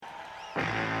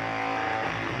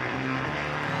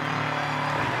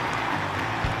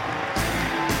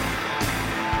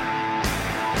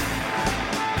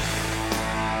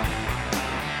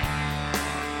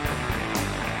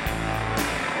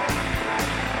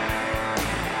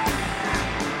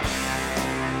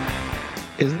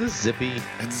Is this Zippy?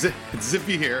 It's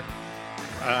Zippy here.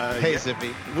 Hey, Zippy.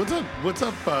 What's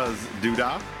up,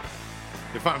 Doodah?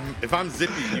 If I'm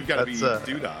Zippy, you've got to be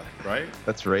Doodah, right?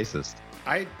 That's racist.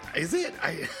 Is it?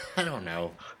 I don't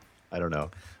know. I don't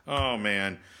know. Oh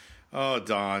man. Oh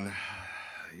Don.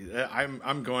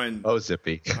 I'm going. Oh,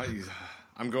 Zippy.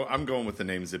 I'm going with the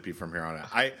name Zippy from here on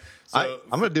out. I'm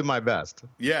going to do my best.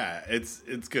 Yeah, it's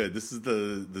good. This is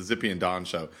the Zippy and Don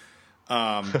show.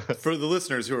 For the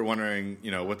listeners who are wondering,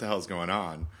 what the hell's going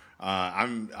on,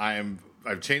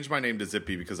 I've changed my name to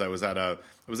Zippy because I was at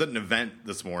an event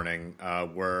this morning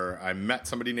where I met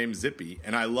somebody named Zippy,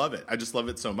 and I love it. I just love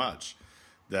it so much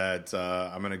that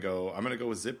I'm gonna go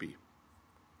with Zippy.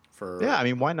 Yeah, I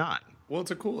mean, why not? Well,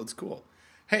 it's cool.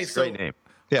 Hey, it's a great name.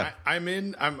 Yeah,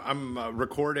 I'm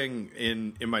recording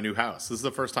in my new house. This is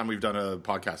the first time we've done a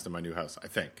podcast in my new house, I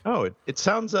think. Oh, it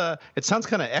sounds kind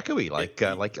of echoey,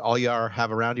 like all you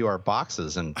have around you are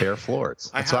boxes and bare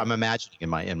floors. That's what I'm imagining in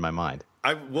my mind.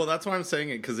 Well, that's why I'm saying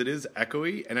it, because it is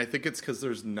echoey, and I think it's because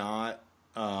there's no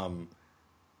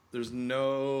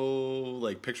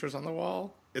like pictures on the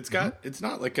wall. It's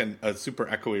not like a super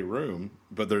echoey room,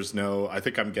 but there's no. I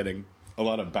think I'm getting a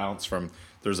lot of bounce from.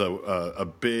 There's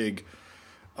a big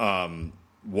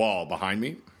wall behind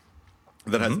me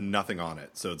that has nothing on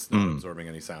it, so it's not absorbing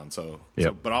any sound.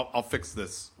 But I'll fix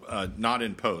this, not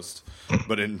in post,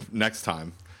 but in next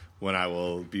time when I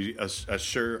will be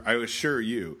assure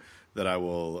you that I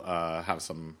will have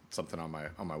something on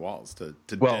my walls to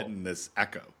deaden this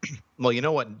echo. Well, you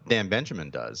know what Dan Benjamin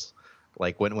does?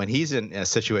 Like when he's in a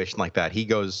situation like that, he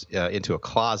goes into a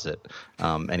closet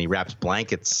and he wraps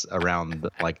blankets around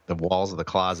the walls of the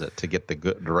closet to get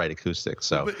the right acoustics.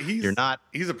 So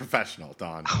he's a professional,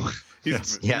 Don.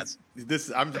 Yes. This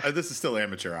is still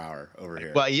amateur hour over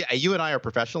here. Well, you and I are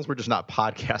professionals. We're just not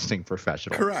podcasting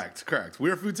professionals. Correct.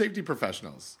 We are food safety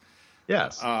professionals.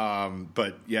 Yes.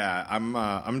 But yeah,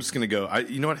 I'm just gonna go.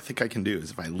 You know what I think I can do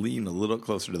is if I lean a little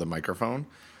closer to the microphone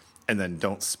and then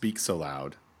don't speak so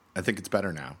loud. I think it's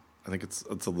better now. I think it's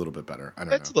a little bit better. I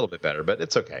don't know. It's a little bit better, but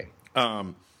it's okay.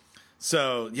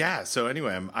 So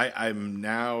anyway, I'm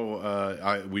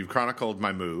now. We've chronicled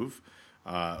my move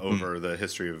over the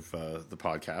history of the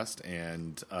podcast,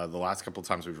 and the last couple of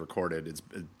times we've recorded, it's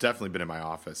definitely been in my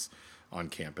office on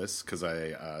campus because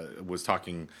I was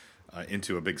talking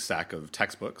into a big stack of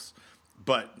textbooks.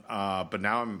 But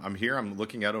now I'm here. I'm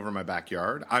looking out over my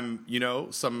backyard. I'm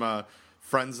some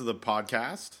friends of the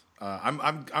podcast.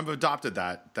 I've adopted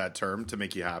that term to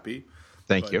make you happy.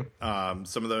 Thank you.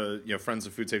 Some of the friends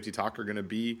of Food Safety Talk are going to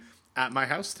be at my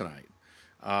house tonight,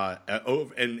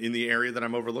 and in the area that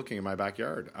I'm overlooking in my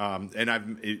backyard.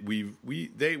 And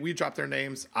we drop their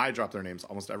names. I drop their names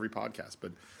almost every podcast.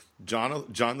 But John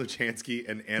Luchansky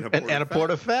and Anna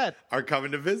Portafett are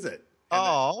coming to visit.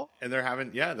 And they're having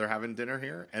dinner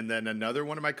here. And then another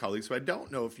one of my colleagues who I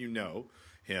don't know if you know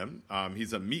him.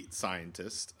 He's a meat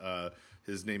scientist.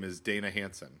 His name is Dana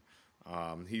Hansen.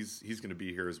 He's going to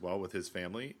be here as well with his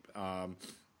family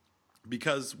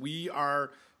because we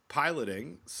are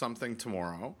piloting something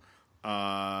tomorrow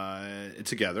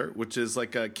together, which is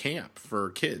like a camp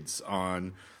for kids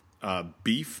on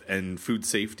beef and food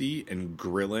safety and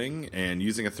grilling and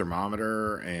using a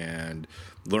thermometer and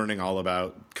learning all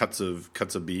about cuts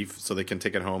of beef so they can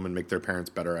take it home and make their parents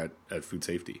better at food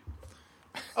safety.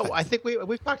 Oh, I think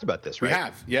we've talked about this, right? We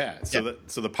have, yeah. So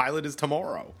the pilot is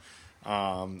tomorrow,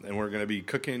 and we're going to be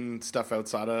cooking stuff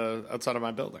outside of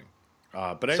my building.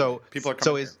 But anyway, people are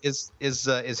coming. So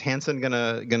is Hansen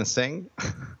gonna sing?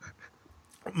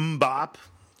 Bop,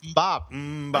 bop,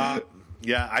 bop.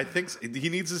 Yeah, I think so. He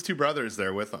needs his two brothers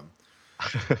there with him.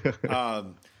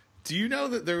 Do you know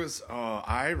that there was?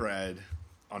 I read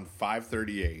on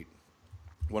 538,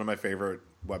 one of my favorite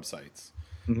websites.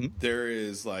 Mm-hmm. There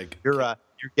is like you're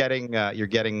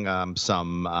getting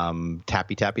some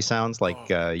tappy sounds like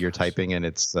you're typing and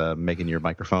it's making your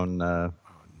microphone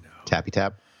tappy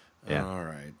tap. Yeah. All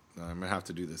right, I'm gonna have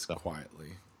to do this quietly.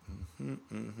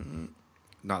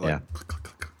 Not like click, click,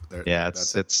 click. There, yeah.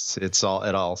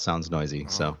 It all sounds noisy.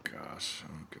 Oh gosh.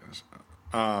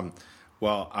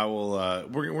 Well, I will.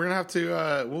 We're gonna have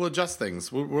to. We'll adjust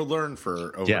things. We'll learn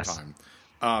over time.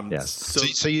 Yes.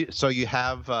 So you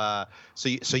have so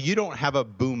you don't have a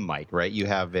boom mic, right? You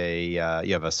have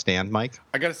a stand mic.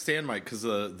 I got a stand mic because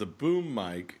the boom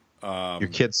mic. Your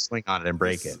kids swing on it and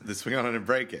break it. They swing on it and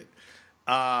break it.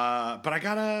 But I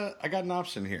got an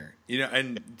option here,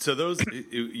 and so those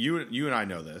you and I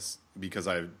know this because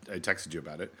I texted you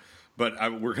about it.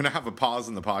 But we're gonna have a pause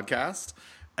in the podcast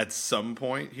at some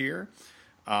point here.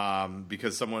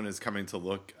 Because someone is coming to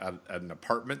look at an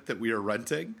apartment that we are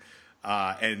renting.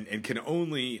 and can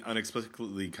only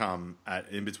unexplicably come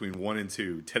in between 1 and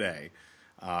 2 today.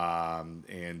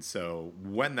 And so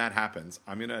when that happens,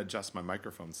 I'm going to adjust my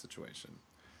microphone situation.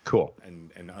 Cool.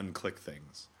 And unclick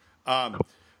things.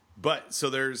 But so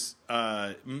there's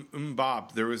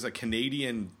Bob. There was a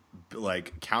Canadian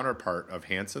counterpart of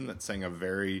Hanson that sang a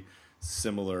very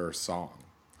similar song.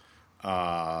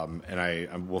 And I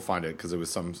will find it because it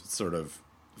was some sort of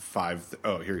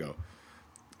here we go.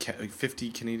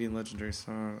 50 Canadian legendary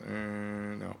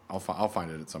song. No, I'll find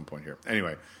it at some point here.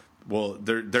 Anyway, well,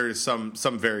 there is some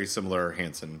very similar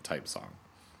Hanson type song.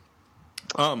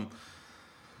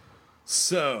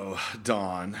 So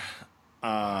Don.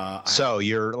 Let's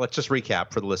just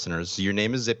recap for the listeners. Your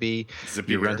name is Zippy.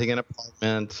 You're renting an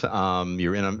apartment.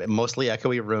 You're in a mostly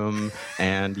echoey room,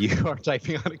 and you are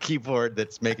typing on a keyboard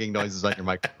that's making noises on your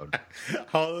microphone.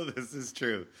 All of this is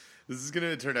true. This is going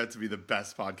to turn out to be the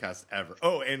best podcast ever.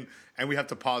 Oh, and we have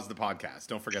to pause the podcast.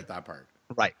 Don't forget that part.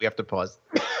 Right, we have to pause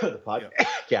the podcast.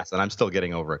 Yes, and I'm still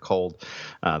getting over a cold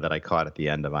that I caught at the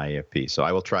end of my AFP. So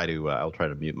I will try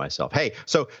to mute myself. Hey,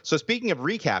 so speaking of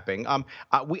recapping,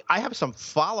 I have some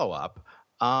follow up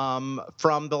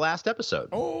from the last episode.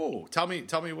 Oh, tell me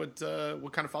what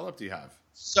kind of follow up do you have?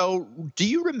 So, do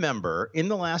you remember in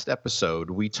the last episode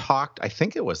we talked? I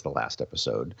think it was the last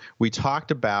episode we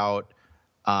talked about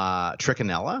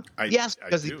trichinella. Yes,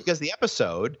 because the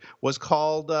episode was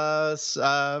called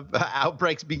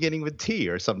Outbreaks Beginning with T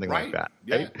or something like that.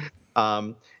 Yeah.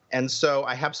 Right? And so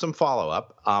I have some follow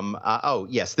up.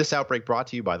 Yes, this outbreak brought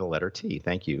to you by the letter T.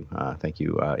 Thank you,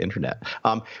 Internet.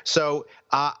 So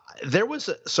there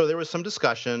was some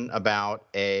discussion about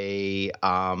a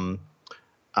not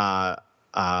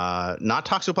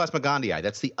Toxoplasma gondii.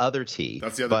 That's the other T.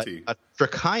 That's the other T. A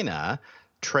trichina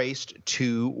traced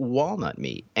to walnut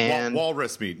meat and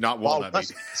walrus meat, not walnut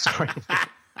meat. Sorry.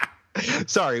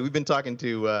 Sorry, we've been talking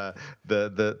to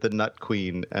the nut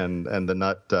queen and the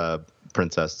nut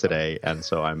princess today, and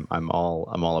so I'm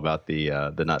all about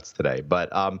the nuts today. But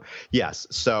yes,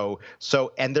 so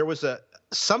and there was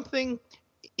something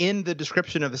in the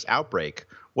description of this outbreak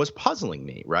was puzzling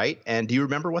me, right? And do you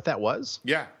remember what that was?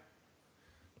 Yeah.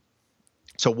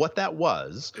 So what that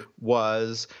was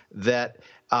that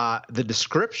the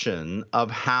description of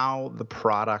how the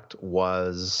product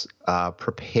was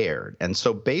prepared. And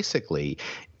so basically,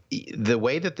 the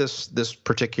way that this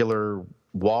particular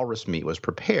walrus meat was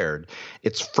prepared,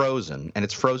 it's frozen, and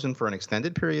it's frozen for an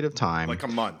extended period of time. Like a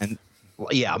month.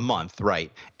 A month,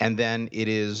 right. And then it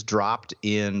is dropped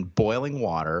in boiling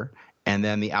water, and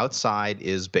then the outside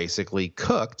is basically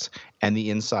cooked and the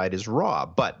inside is raw.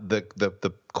 But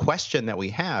the question that we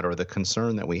had, or the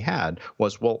concern that we had,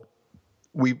 was, well,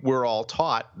 we were all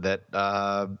taught that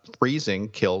freezing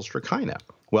kills trichina.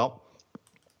 Well,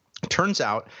 it turns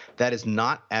out that is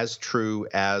not as true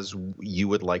as you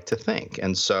would like to think.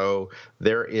 And so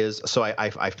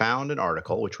I found an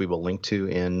article, which we will link to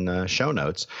in show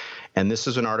notes. And this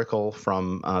is an article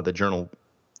from the journal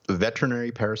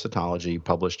Veterinary Parasitology,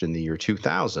 published in the year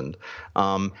 2000,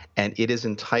 and it is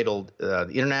entitled the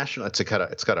International. It's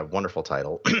got a wonderful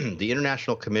title: the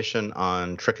International Commission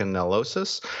on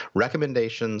Trichinellosis: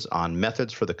 Recommendations on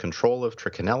Methods for the Control of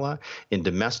Trichinella in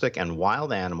Domestic and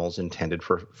Wild Animals Intended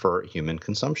for Human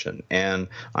Consumption. And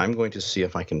I'm going to see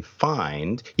if I can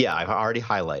find. Yeah, I've already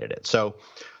highlighted it. So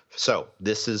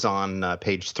this is on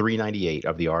page 398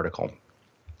 of the article: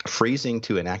 Freezing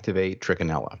to inactivate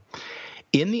trichinella.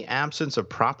 In the absence of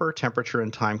proper temperature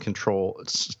and time control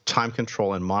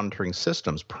and monitoring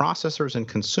systems, processors and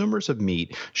consumers of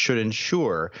meat should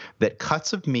ensure that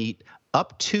cuts of meat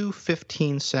up to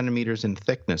 15 centimeters in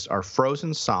thickness are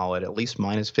frozen solid at least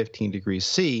minus 15 degrees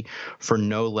C for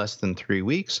no less than 3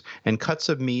 weeks, and cuts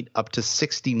of meat up to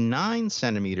 69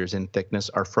 centimeters in thickness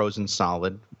are frozen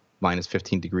solid minus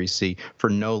 15 degrees C for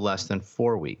no less than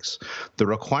 4 weeks. The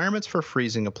requirements for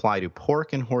freezing apply to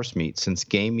pork and horse meat, since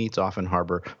game meats often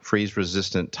harbor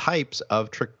freeze-resistant types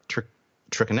of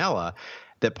trichinella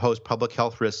that pose public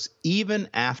health risks even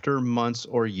after months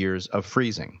or years of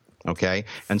freezing. Okay,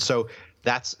 and so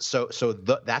that's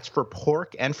that's for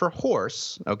pork and for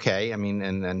horse. Okay, I mean,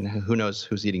 and who knows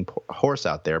who's eating horse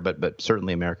out there, but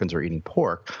certainly Americans are eating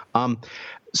pork.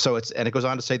 So it goes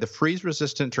on to say the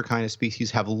freeze-resistant trichina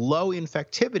species have low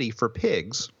infectivity for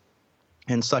pigs,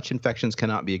 and such infections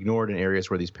cannot be ignored in areas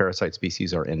where these parasite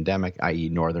species are endemic, i.e.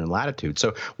 northern latitude.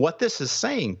 So what this is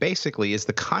saying basically is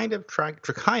the kind of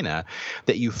trichina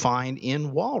that you find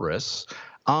in walrus,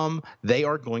 they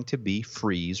are going to be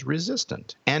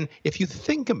freeze-resistant. And if you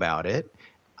think about it,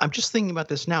 I'm just thinking about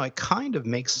this now, it kind of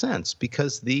makes sense,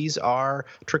 because these are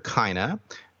trichina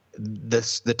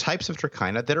the types of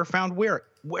trichina that are found where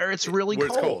it's really Where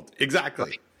cold. it's cold.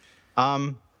 Exactly.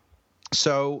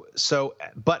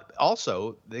 But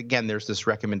also, again, there's this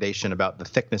recommendation about the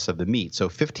thickness of the meat. So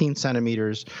 15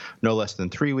 centimeters, no less than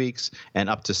 3 weeks, and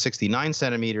up to 69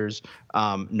 centimeters,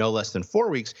 no less than 4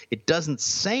 weeks. It doesn't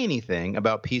say anything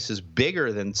about pieces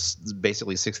bigger than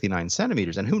basically 69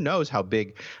 centimeters. And who knows how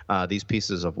big these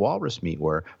pieces of walrus meat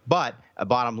were. But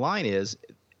bottom line is,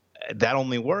 that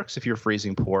only works if you're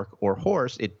freezing pork or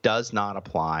horse. It does not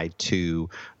apply to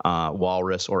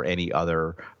walrus or any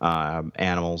other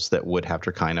animals that would have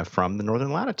trichina from the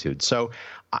northern latitudes. So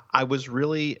I was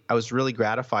really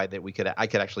gratified that I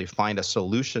could actually find a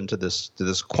solution to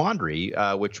this quandary,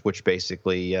 which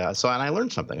basically and I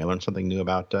learned something. I learned something new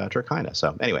about trichina.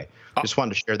 So anyway, just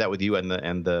wanted to share that with you and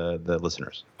the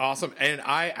listeners. Awesome. And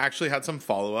I actually had some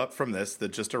follow up from this that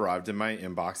just arrived in my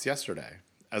inbox yesterday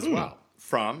as well.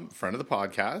 From friend of the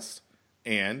podcast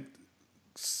and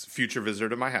future visitor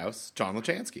to my house, John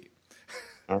Lachansky.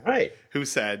 All right. Who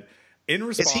said, in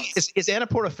response... Is Anna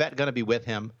Portafett going to be with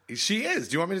him? She is.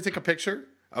 Do you want me to take a picture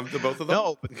of the both of them?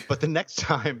 No, but the next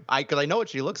time, because I know what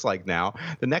she looks like now,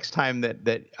 the next time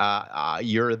that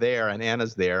you're there and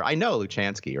Anna's there, I know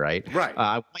Luchansky, right? Right.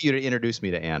 I want you to introduce me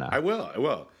to Anna. I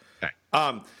will.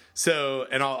 Okay. So,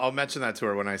 and I'll mention that to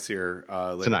her when I see her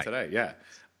later today. Yeah.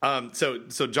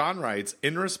 So John writes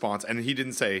in response, and he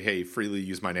didn't say, "Hey, freely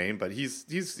use my name," but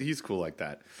he's cool like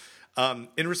that.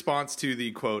 In response to the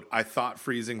quote, "I thought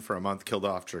freezing for a month killed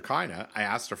off trichina," I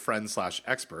asked a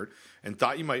friend/expert and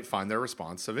thought you might find their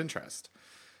response of interest.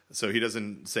 So he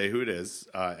doesn't say who it is,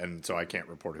 and so I can't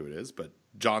report who it is. But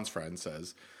John's friend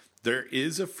says there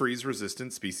is a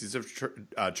freeze-resistant species of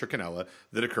trichinella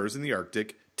that occurs in the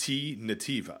Arctic, T.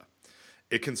 nativa.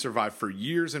 It can survive for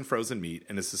years in frozen meat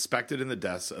and is suspected in the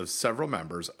deaths of several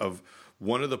members of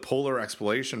one of the polar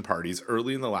exploration parties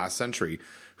early in the last century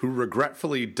who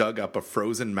regretfully dug up a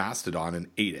frozen mastodon and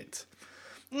ate it.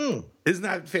 Isn't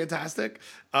that fantastic?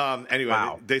 Anyway,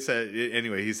 wow.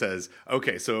 He says,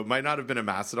 okay, so it might not have been a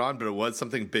mastodon, but it was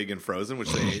something big and frozen,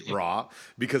 which they ate raw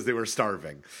because they were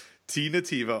starving. T.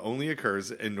 nativa only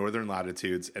occurs in northern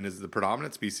latitudes and is the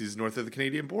predominant species north of the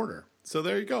Canadian border. So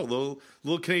there you go, little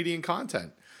Canadian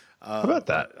content. How about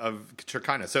that? Of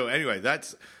trichina. So anyway,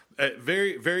 that's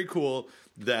very, very cool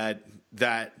that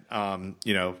this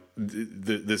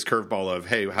curveball of,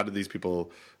 hey, how did these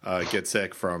people get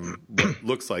sick from what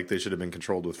looks like they should have been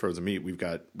controlled with frozen meat? We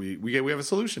have a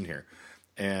solution here,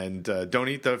 and don't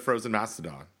eat the frozen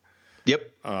mastodon.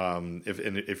 Yep.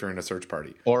 If you're in a search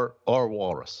party, or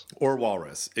walrus,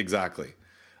 exactly.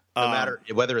 No matter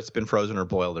whether it's been frozen or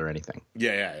boiled or anything.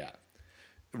 Yeah.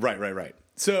 Right.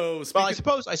 So, well, I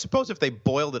suppose if they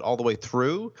boiled it all the way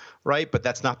through, right? But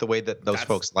that's not the way that those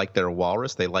folks like their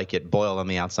walrus. They like it boiled on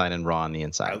the outside and raw on the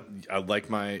inside. I like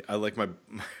my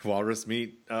walrus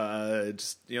meat,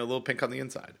 just a little pink on the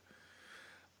inside.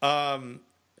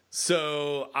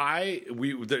 So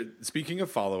speaking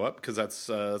of follow up, because that's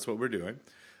what we're doing.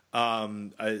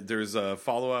 There's a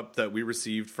follow up that we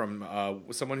received from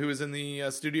someone who was in the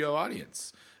studio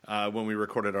audience when we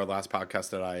recorded our last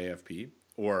podcast at IAFP,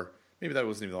 or maybe that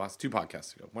wasn't even the last, 2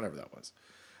 podcasts ago, whatever that was.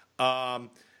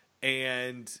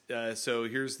 So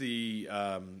here's the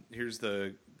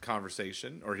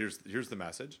conversation, or here's the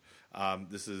message.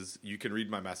 This is, you can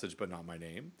read my message, but not my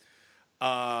name.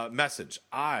 Message.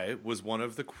 I was one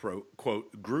of the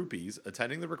quote groupies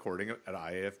attending the recording at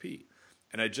IAFP,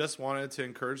 and I just wanted to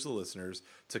encourage the listeners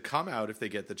to come out if they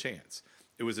get the chance.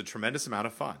 It was a tremendous amount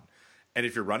of fun. And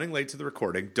if you're running late to the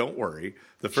recording, don't worry.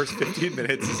 The first 15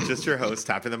 minutes is just your host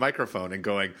tapping the microphone and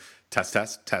going,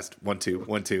 test, 1, 2,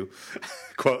 1, 2,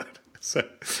 quote. So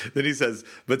then he says,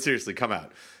 but seriously, come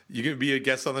out. You can be a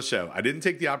guest on the show. I didn't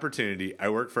take the opportunity. I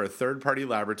work for a third-party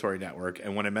laboratory network,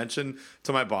 and when I mentioned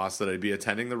to my boss that I'd be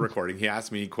attending the recording, he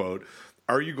asked me, quote,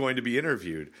 are you going to be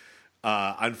interviewed?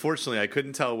 Unfortunately, I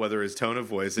couldn't tell whether his tone of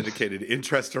voice indicated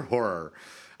interest or horror.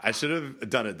 I should have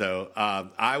done it, though.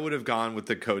 I would have gone with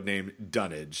the code name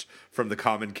Dunnage from the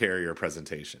Common Carrier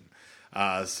presentation.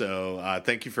 So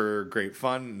thank you for a great,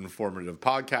 fun, and informative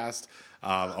podcast.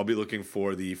 I'll be looking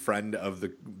for the friend of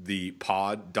the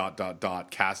pod ...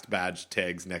 cast badge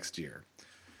tags next year.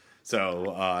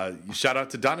 So shout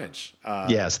out to Dunnage.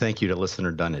 Yes, thank you to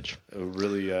listener Dunnage.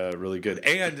 Really good.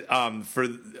 And for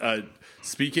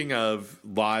speaking of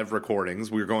live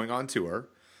recordings, we're going on tour.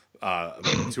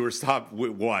 Tour stop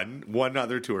one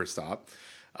other tour stop.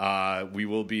 We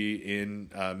will be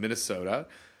in Minnesota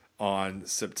on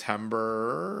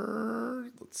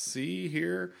September, let's see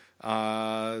here,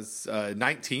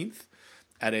 19th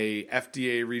at a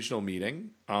FDA regional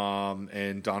meeting,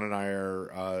 and Don and I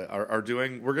are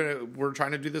doing. We're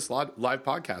trying to do this live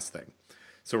podcast thing.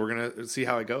 So we're gonna see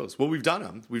how it goes. Well, we've done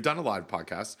them. We've done a live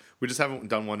podcast. We just haven't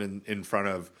done one in front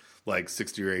of like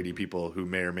 60 or 80 people who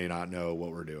may or may not know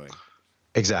what we're doing.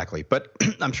 Exactly. But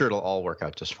I'm sure it'll all work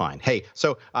out just fine. Hey,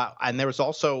 so, and there was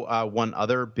also one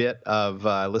other bit of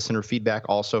listener feedback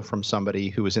also from somebody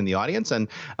who was in the audience. And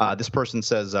this person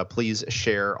says, please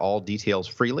share all details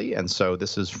freely. And so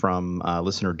this is from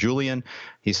listener Julian.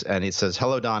 And it says,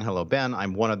 hello, Don. Hello, Ben.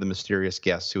 I'm one of the mysterious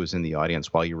guests who was in the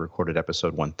audience while you recorded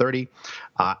episode 130.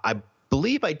 I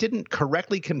believe I didn't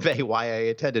correctly convey why I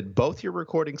attended both your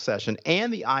recording session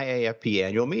and the IAFP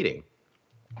annual meeting.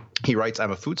 He writes,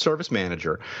 I'm a food service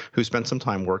manager who spent some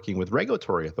time working with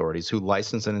regulatory authorities who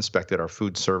licensed and inspected our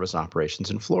food service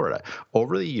operations in Florida.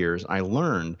 Over the years, I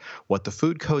learned what the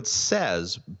food code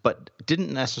says, but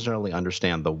didn't necessarily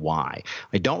understand the why.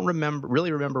 I don't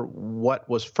really remember what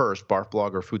was first, Barf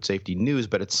Blog or Food Safety News,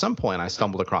 but at some point I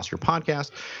stumbled across your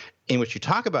podcast in which you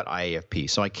talk about IAFP.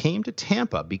 So I came to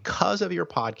Tampa because of your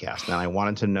podcast, and I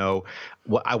wanted to know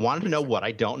what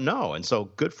I don't know. And so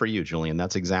good for you, Julian.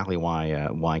 That's exactly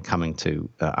why coming to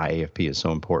IAFP is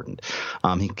so important.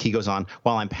 He goes on,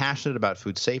 while I'm passionate about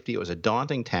food safety, it was a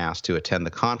daunting task to attend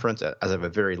the conference as I have a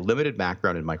very limited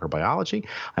background in microbiology.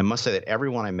 I must say that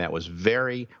everyone I met was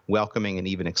very welcoming and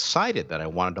even excited that I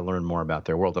wanted to learn more about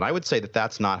their world. And I would say that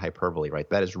that's not hyperbole, right?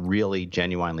 That is really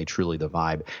genuinely, truly the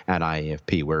vibe at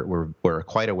IAFP. We're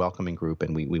quite a welcoming group,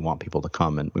 and we want people to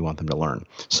come and we want them to learn.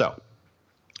 So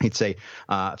he'd say,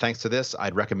 thanks to this,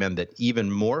 I'd recommend that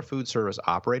even more food service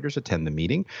operators attend the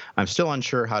meeting. I'm still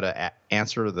unsure how to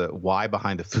answer the why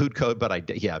behind the food code, but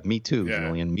me too,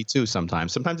 Julian, me too.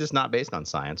 Sometimes it's not based on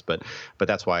science, but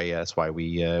that's why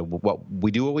we do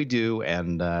what we do,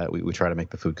 and we try to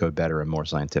make the food code better and more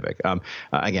scientific.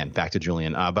 Again, back to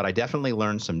Julian, but I definitely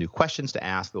learned some new questions to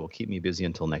ask that will keep me busy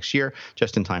until next year,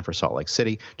 just in time for Salt Lake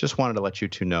City. Just wanted to let you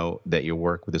two know that your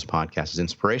work with this podcast is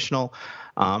inspirational.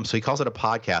 So he calls it a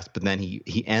podcast, but then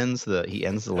he ends the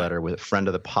letter with friend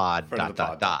of the pod,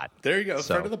 dot. There you go.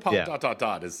 So, friend of the pod,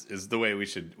 yeah. is the way we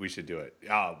should do it.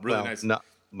 Nice.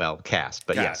 Cast,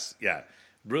 but yes. Yeah.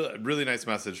 Really nice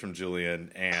message from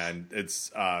Julian. And it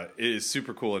is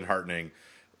super cool and heartening,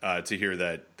 to hear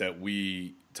that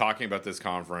we talking about this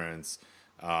conference,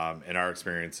 and our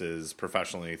experiences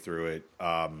professionally through it,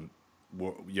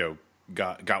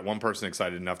 got one person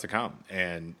excited enough to come.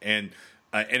 And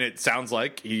it sounds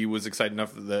like he was excited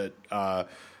enough that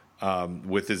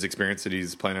with his experience that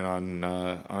he's planning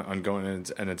on going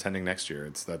and attending next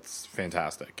year. That's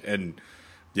fantastic. And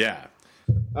yeah.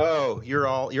 Oh, you're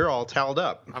all toweled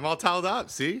up. I'm all toweled up.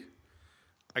 See,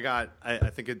 I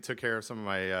think it took care of some of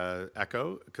my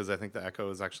echo, because I think the echo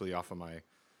is actually off of my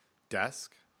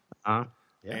desk. Yeah.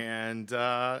 And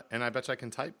I bet you I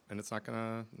can type, and it's not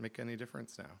gonna make any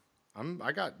difference now.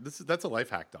 That's a life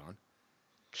hack, Don.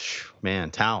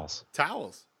 Man, towels,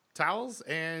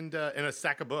 and a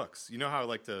stack of books. You know how I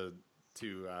like to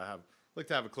have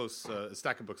a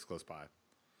stack of books close by.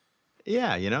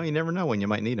 Yeah, you never know when you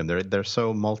might need them. They're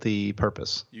so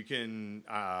multi-purpose. You can,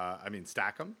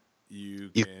 stack them. You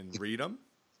can read them.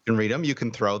 You can read them. You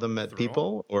can throw them at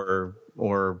people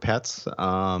or pets. You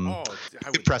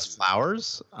can press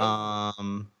flowers.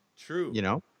 True.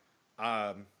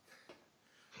 I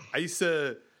used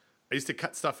to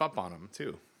cut stuff up on them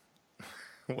too,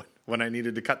 when I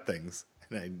needed to cut things,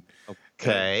 and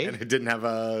I didn't have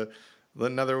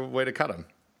another way to cut them.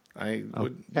 I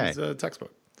would use a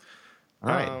textbook. All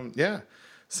right. Yeah.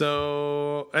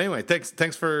 So anyway,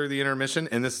 thanks for the intermission,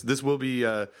 and this will be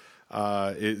the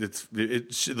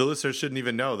listeners shouldn't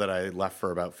even know that I left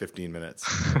for about 15 minutes.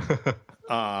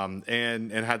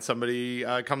 And had somebody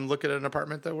come look at an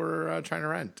apartment that we're trying to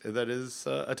rent that is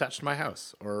attached to my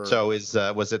house. So was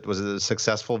it a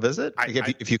successful visit?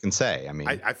 If you can say,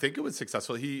 I think it was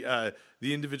successful. The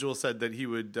individual said that he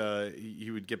would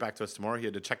get back to us tomorrow. He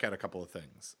had to check out a couple of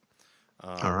things.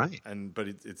 All right. But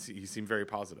he seemed very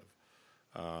positive.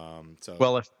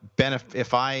 Well,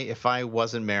 if I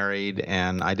wasn't married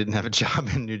and I didn't have a job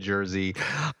in New Jersey,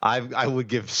 I would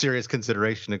give serious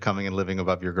consideration to coming and living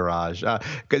above your garage,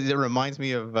 because it reminds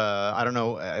me of I don't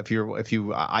know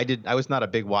I was not a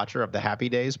big watcher of the Happy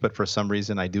Days, but for some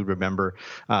reason I do remember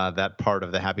that part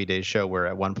of the Happy Days show where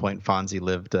at one point Fonzie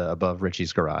lived above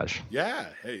Richie's garage. Yeah.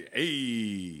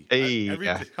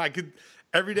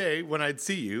 Every day when I'd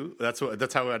see you, that's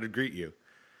how I'd greet you.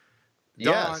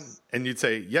 Don, yes. And you'd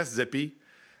say, yes, Zippy.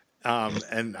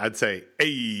 And I'd say,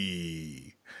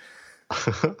 hey.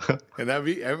 And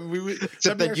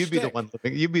Except that you'd be the one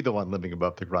living. You'd be the one living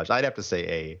above the garage. I'd have to say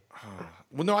A.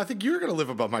 Well, no, I think you're going to live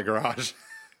above my garage.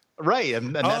 Right,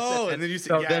 and that's it. And then you say,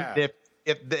 so yeah. Then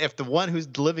if the one who's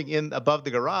living in above the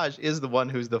garage is the one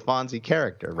who's the Fonzie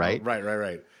character, right? Oh,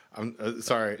 right. I'm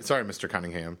sorry, Mr.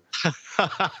 Cunningham.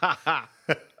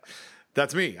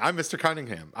 That's me. I'm Mr.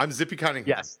 Cunningham. I'm Zippy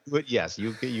Cunningham. Yes,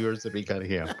 you are Zippy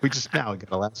Cunningham. We just now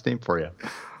got a last name for you.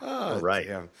 Oh, right.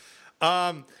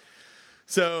 Damn.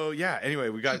 So yeah. Anyway,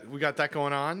 we got that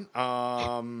going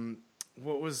on.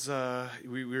 What was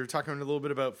we were talking a little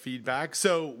bit about feedback.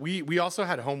 So we also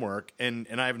had homework, and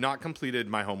I have not completed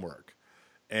my homework.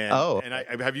 And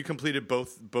have you completed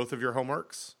both of your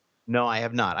homeworks? No, I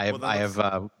have not. I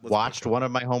have watched one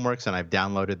of my homeworks and I've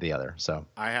downloaded the other. So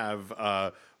I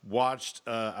have watched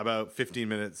about 15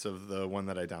 minutes of the one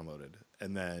that I downloaded,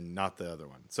 and then not the other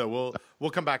one. So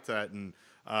we'll come back to that. And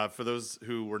for those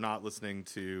who were not listening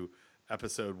to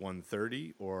episode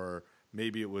 130, or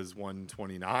maybe it was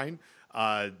 129,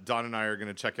 Don and I are going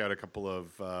to check out a couple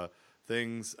of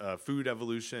things. Food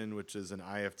Evolution, which is an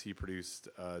IFT produced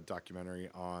documentary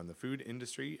on the food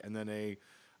industry, and then a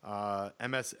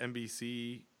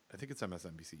MSNBC, I think it's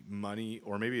MSNBC Money,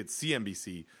 or maybe it's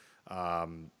CNBC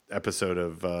episode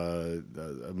of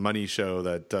the Money show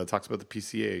that talks about the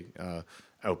PCA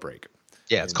outbreak.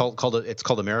 Yeah, it's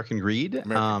called American Greed. Greed,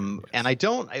 and I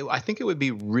think it would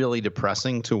be really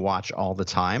depressing to watch all the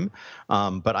time.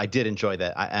 But I did enjoy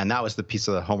that, and that was the piece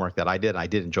of the homework that I did. And I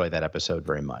did enjoy that episode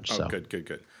very much. So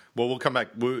Good. Well, we'll come back.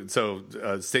 So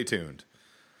stay tuned.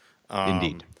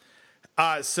 Indeed.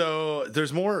 So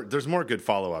there's more good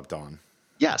follow up, Don.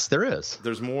 Yes, there is.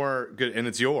 There's more good, and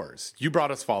it's yours. You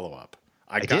brought us follow up.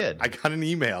 I did. I got an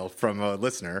email from a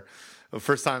listener.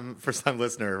 First time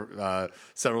listener,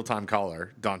 several time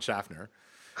caller, Don Schaffner,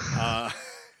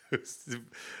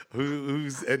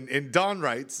 who's and Don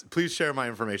writes, please share my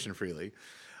information freely.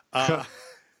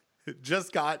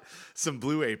 Just got some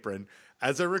Blue Apron.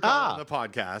 As I recall on the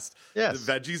podcast, yes.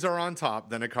 The veggies are on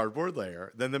top, then a cardboard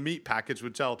layer, then the meat packaged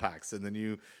with gel packs, and then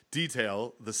you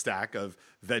detail the stack of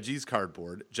veggies,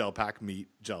 cardboard, gel pack, meat,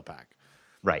 gel pack.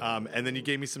 Right. And then you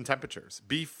gave me some temperatures.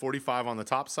 Beef, 45 on the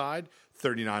top side,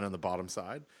 39 on the bottom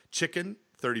side. Chicken,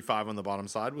 35 on the bottom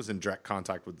side, was in direct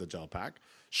contact with the gel pack.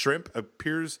 Shrimp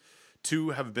appears to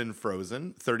have been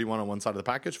frozen, 31 on one side of the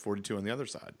package, 42 on the other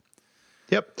side.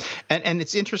 Yep, and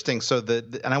it's interesting. So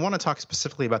and I want to talk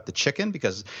specifically about the chicken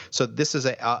because this is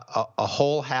a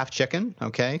whole half chicken.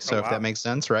 Okay, so if that makes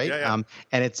sense, right? Yeah.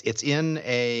 And it's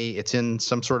in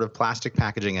some sort of plastic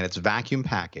packaging and it's vacuum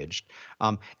packaged.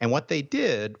 And what they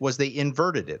did was they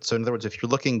inverted it. So in other words, if you're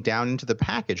looking down into the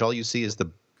package, all you see is the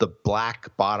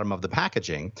black bottom of the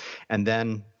packaging, and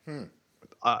then.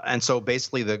 And so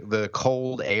basically the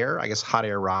cold air, I guess hot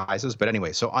air rises. But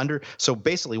anyway, so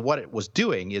basically what it was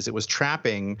doing is it was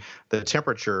trapping the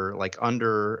temperature like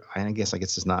under, I guess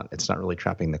it's not really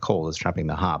trapping the cold, it's trapping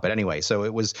the hot. But anyway, so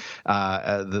it was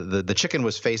the chicken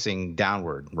was facing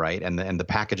downward, right? And the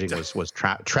packaging was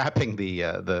trapping the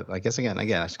I guess again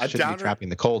I shouldn't be trapping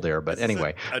the cold air, but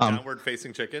anyway. A downward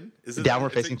facing chicken? Is it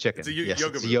downward facing chicken? It's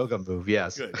a yoga move,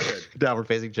 yes. Good. Downward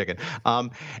facing chicken.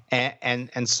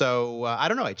 And so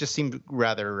I don't know. It just seemed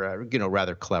rather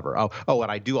clever. Oh, and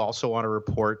I do also want to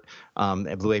report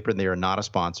at Blue Apron, they are not a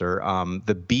sponsor.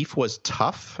 The beef was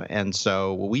tough, and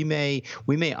so we may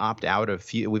opt out of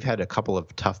few. We've had a couple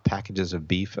of tough packages of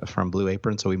beef from Blue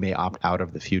Apron, so we may opt out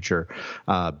of the future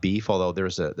beef. Although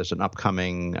there's an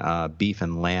upcoming beef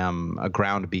and lamb, a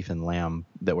ground beef and lamb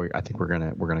that I think we're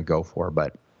gonna go for,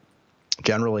 but.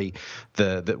 Generally,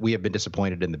 we have been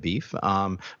disappointed in the beef.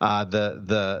 The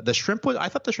shrimp I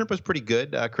thought the shrimp was pretty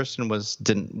good. Kristen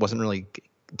wasn't really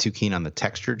too keen on the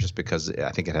texture just because I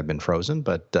think it had been frozen.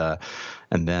 But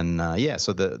and then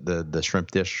so the shrimp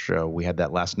dish we had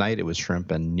that last night. It was shrimp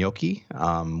and gnocchi,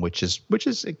 which is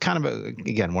kind of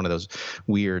again one of those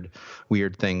weird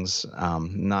things.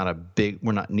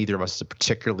 Neither of us is a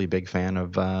particularly big fan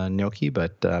of gnocchi,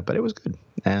 but it was good.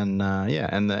 And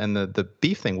and the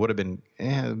beef thing would have been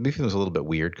the beef thing was a little bit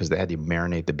weird because they had to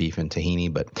marinate the beef in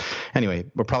tahini. But anyway,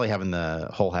 we're probably having the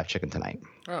whole half chicken tonight.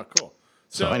 Oh, cool.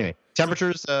 So anyway,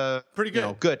 temperatures pretty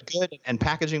good. Good, and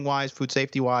packaging wise, food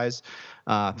safety wise,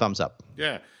 thumbs up.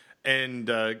 Yeah, and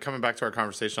coming back to our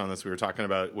conversation on this, we were talking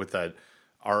about with that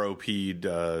ROP'd,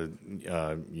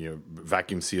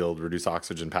 vacuum sealed, reduced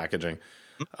oxygen packaging,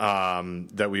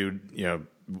 that we would,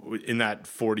 in that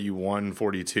 41,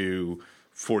 42,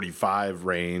 45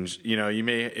 range,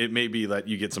 it may be that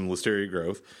you get some listeria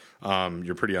growth.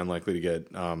 You're pretty unlikely to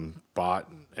get bot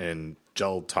and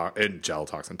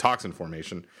toxin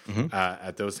formation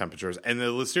at those temperatures. And the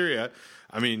listeria,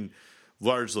 I mean,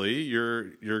 largely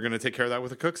you're going to take care of that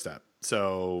with a cook step.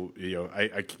 So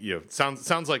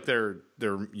sounds like they're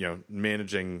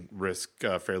managing risk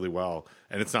fairly well,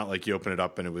 and it's not like you open it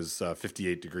up and it was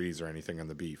 58 degrees or anything on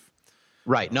the beef.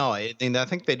 Right. No, I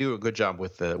think they do a good job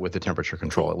with the temperature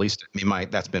control. Cool. At least, I mean,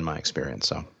 that's been my experience.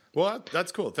 So. Well,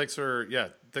 that's cool. Thanks for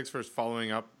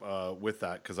following up with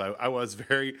that, because I was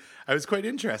quite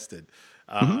interested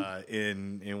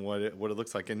in what it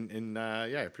looks like, and I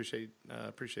appreciate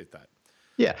that.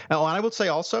 Yeah. Oh, and I would say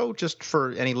also, just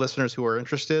for any listeners who are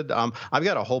interested, I've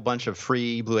got a whole bunch of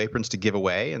free Blue Aprons to give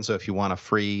away, and so if you want a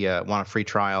free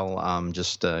trial,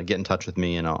 just get in touch with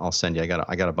me and I'll send you. I got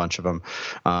a bunch of them.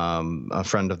 A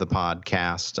friend of the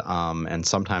podcast and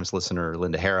sometimes listener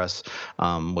Linda Harris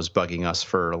was bugging us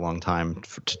for a long time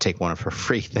to take one of her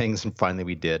free things, and finally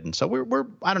we did. And so we're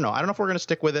I don't know if we're going to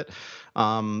stick with it,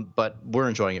 but we're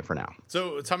enjoying it for now.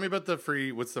 So tell me about the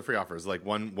free. What's the free offers? Like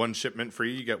one shipment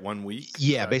free, you get 1 week.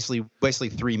 Yeah, basically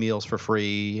 3 meals for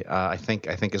free. I think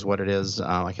is what it is.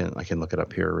 I can look it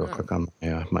up here real quick on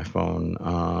my phone.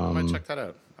 I might check that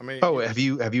out. Have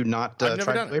you not I've never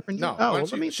tried done Blue Apron? No. Oh,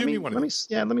 let me send you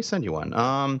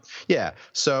one.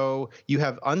 So you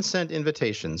have unsent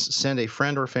invitations. Send a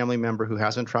friend or family member who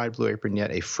hasn't tried Blue Apron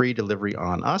yet a free delivery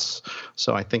on us.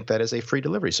 So I think that is a free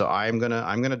delivery. So I'm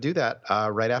gonna do that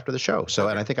right after the show. So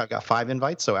and I think I've got 5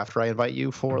 invites. So after I invite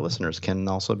you, 4 listeners can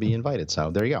also be invited.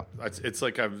 So there you go. It's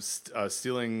like I'm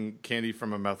stealing candy from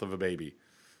the mouth of a baby.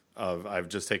 I've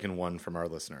just taken one from our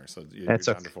listener. So you're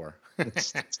down to 4.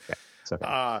 It's okay.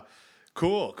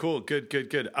 Cool.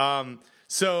 Good.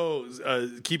 So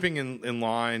keeping in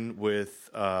line with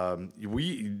who's going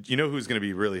to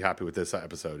be really happy with this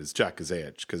episode is Jack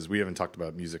Kazayich, because we haven't talked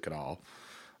about music at all,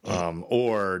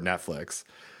 or Netflix.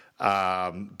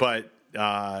 But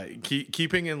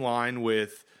keeping in line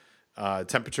with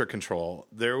temperature control,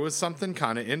 there was something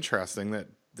kind of interesting that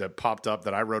popped up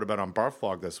that I wrote about on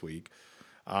Barflog this week,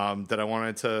 that I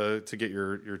wanted to get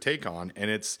your take on, and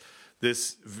it's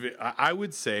this, I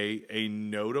would say, a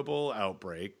notable a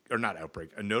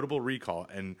notable recall.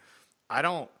 And I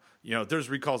don't, there's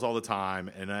recalls all the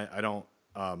time, and I don't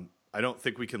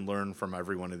think we can learn from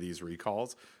every one of these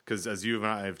recalls, because as you and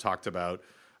I have talked about,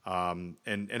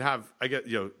 and have, I get,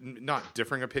 not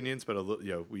differing opinions, but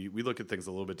we look at things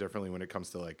a little bit differently when it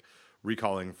comes to like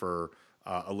recalling for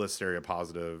a Listeria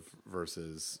positive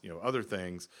versus other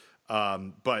things.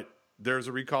 But there's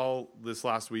a recall this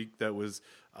last week that was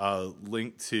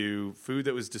linked to food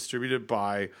that was distributed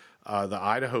by the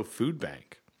Idaho Food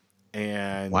Bank,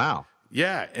 and wow,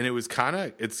 yeah, and it was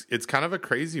it's kind of a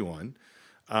crazy one,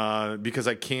 because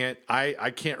I can't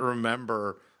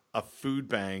remember a food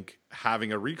bank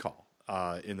having a recall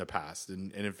in the past,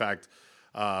 and in fact,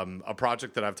 a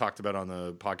project that I've talked about on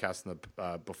the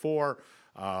podcast before,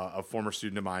 a former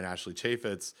student of mine, Ashley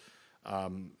Chaffetz,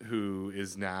 who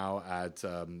is now at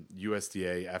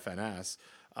USDA FNS.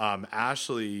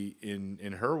 Ashley,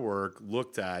 in her work,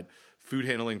 looked at food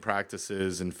handling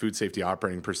practices and food safety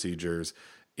operating procedures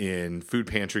in food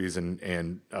pantries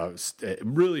and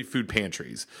really food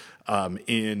pantries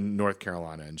in North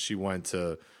Carolina. And she went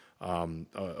to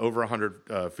over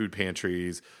 100 food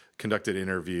pantries, conducted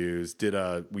interviews,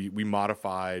 we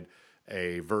modified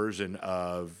a version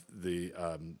of the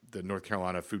North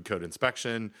Carolina Food Code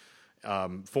inspection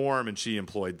form, and she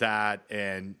employed that.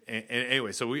 And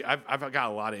anyway, so I've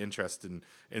got a lot of interest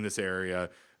in this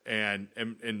area. And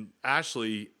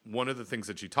Ashley, one of the things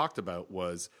that she talked about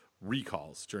was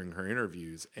recalls during her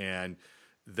interviews, and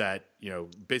that,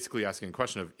 basically asking a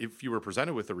question of, if you were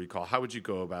presented with a recall, how would you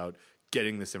go about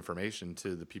getting this information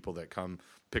to the people that come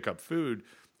pick up food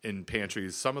in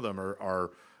pantries? Some of them are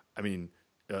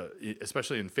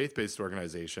especially in faith-based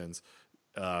organizations,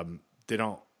 they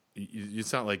don't,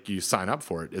 it's not like you sign up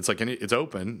for it. It's like it's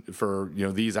open for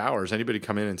these hours. Anybody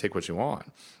come in and take what you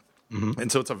want. Mm-hmm.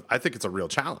 And so I think it's a real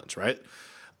challenge, right?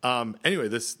 Anyway,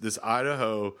 this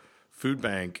Idaho Food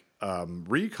Bank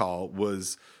recall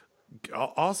was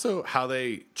also how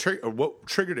they what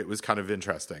triggered it was kind of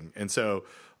interesting. And so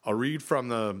I'll read from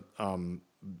the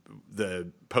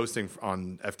posting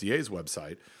on FDA's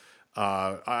website.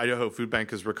 Idaho Food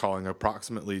Bank is recalling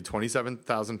approximately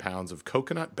 27,000 pounds of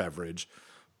coconut beverage,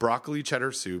 broccoli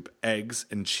cheddar soup, eggs,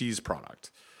 and cheese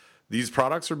product. These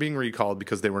products are being recalled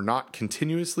because they were not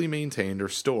continuously maintained or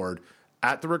stored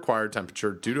at the required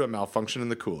temperature due to a malfunction in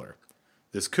the cooler.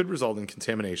 This could result in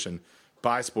contamination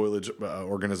by spoilage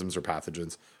organisms or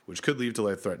pathogens, which could lead to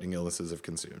life-threatening illnesses if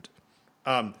consumed.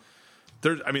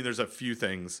 There's a few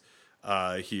things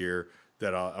here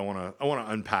that I want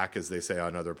to unpack, as they say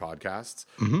on other podcasts.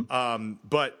 Mm-hmm.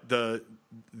 But the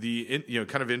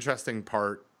kind of interesting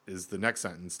part is the next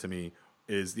sentence to me.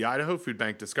 is the Idaho Food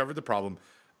Bank discovered the problem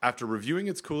after reviewing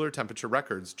its cooler temperature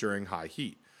records during high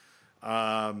heat.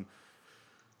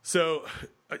 So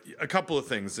a couple of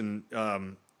things, and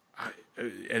I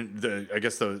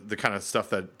guess the kind of stuff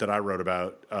that I wrote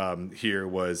about here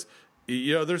was,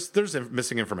 there's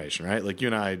missing information, right? Like you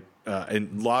and I,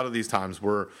 and a lot of these times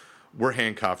we're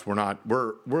handcuffed.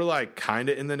 We're like kind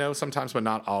of in the know sometimes, but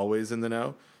not always in the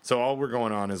know. So all we're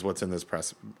going on is what's in this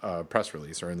press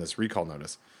release or in this recall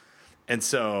notice. And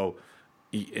so,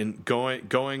 in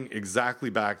going exactly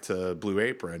back to Blue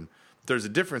Apron, there's a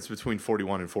difference between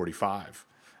 41 and 45,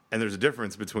 and there's a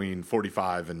difference between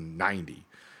 45 and 90.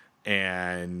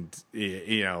 And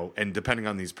and depending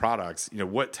on these products,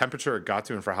 what temperature it got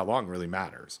to and for how long really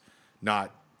matters,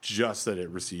 not just that it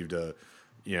received there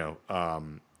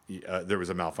was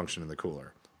a malfunction in the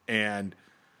cooler. And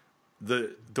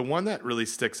the one that really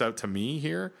sticks out to me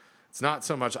here, it's not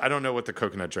so much, I don't know what the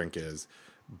coconut drink is,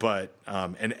 but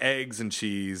and eggs and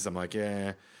cheese, I'm like,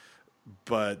 yeah.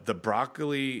 But the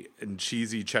broccoli and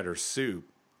cheesy cheddar soup,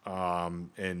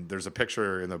 and there's a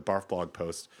picture in the Barf blog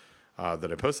post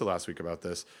that I posted last week about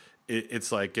this.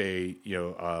 It's like a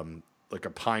like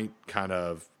a pint kind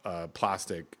of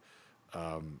plastic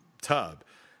tub.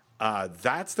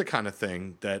 That's the kind of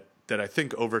thing that I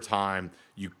think over time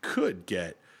you could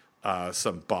get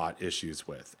some bot issues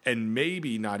with, and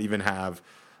maybe not even have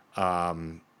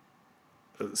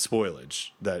spoilage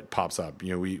that pops up.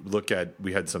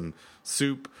 We had some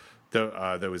soup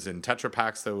that was in Tetra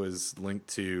Paks that was linked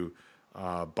to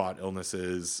bot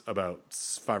illnesses about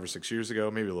 5 or 6 years ago,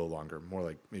 maybe a little longer, more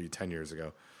like maybe 10 years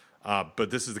ago.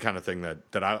 But this is the kind of thing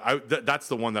that's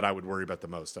the one that I would worry about the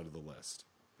most out of the list.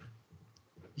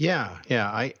 Yeah,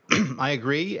 I I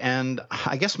agree, and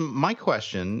I guess my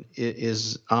question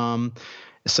is,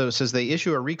 so it says they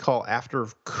issue a recall after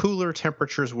cooler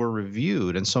temperatures were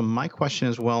reviewed, and so my question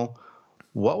is, well,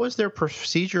 what was their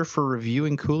procedure for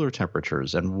reviewing cooler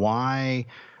temperatures, and why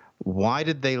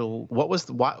did they?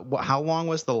 How long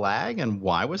was the lag, and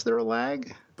why was there a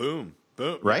lag? Boom.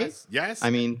 Right? Yes.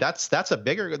 I mean, that's a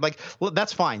bigger,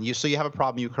 that's fine. So you have a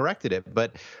problem, you corrected it,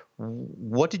 but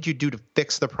what did you do to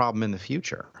fix the problem in the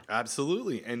future?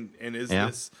 Absolutely. And is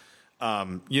this,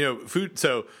 food?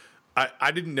 So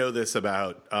I didn't know this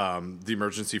about the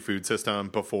emergency food system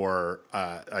before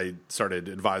I started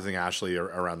advising Ashley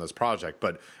around this project.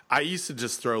 But I used to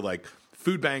just throw like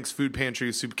food banks, food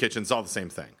pantries, soup kitchens, all the same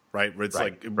thing, right? Where it's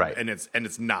right. And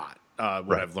it's not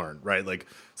what I've learned, right? Like,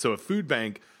 so a food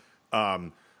bank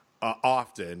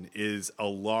often is a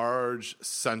large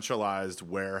centralized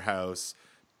warehouse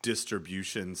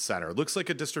distribution center. It looks like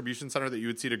a distribution center that you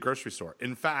would see at a grocery store.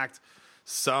 In fact,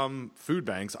 some food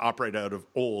banks operate out of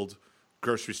old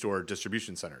grocery store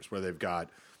distribution centers where they've got,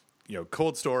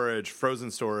 cold storage, frozen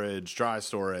storage, dry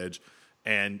storage,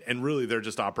 and really they're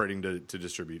just operating to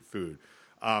distribute food.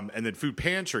 And then food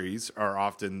pantries are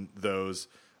often those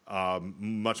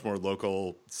much more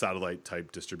local satellite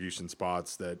type distribution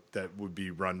spots that would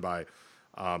be run by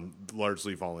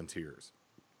largely volunteers.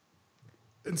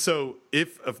 And so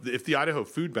if the Idaho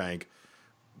Food Bank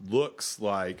looks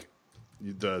like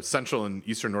the Central and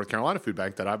Eastern North Carolina Food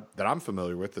Bank that I'm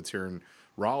familiar with, that's here in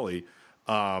Raleigh,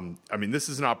 this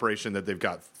is an operation that they've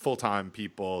got full-time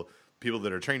people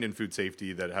that are trained in food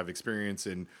safety, that have experience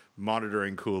in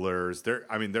monitoring coolers.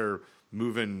 They're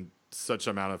moving such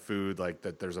amount of food, like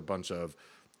that there's a bunch of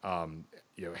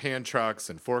hand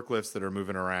trucks and forklifts that are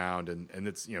moving around, and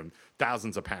it's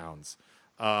thousands of pounds.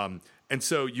 And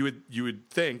so you would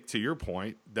think, to your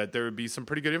point, that there would be some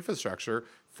pretty good infrastructure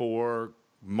for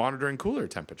monitoring cooler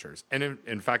temperatures. And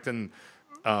in fact, in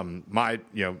my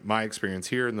experience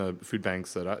here in the food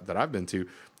banks that I've been to,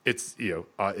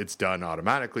 it's done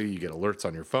automatically. You get alerts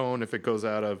on your phone if it goes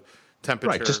out of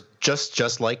temperature. Right,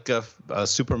 just like a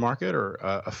supermarket or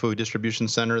a food distribution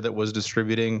center that was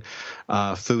distributing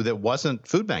food that wasn't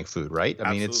food bank food, right?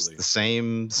 I mean, it's the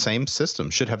same system,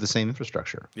 should have the same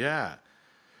infrastructure. Yeah.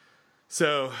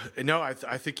 So no, I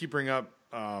think you bring up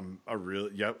a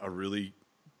really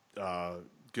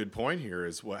good point here.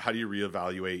 Is how do you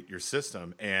reevaluate your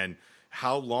system, and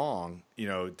how long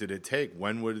did it take?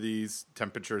 When were these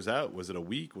temperatures out? Was it a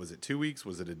week? Was it 2 weeks?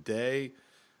 Was it a day?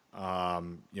 Tell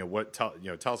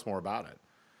us more about it.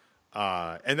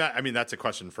 And that's a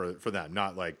question for them,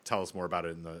 not like tell us more about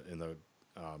it in the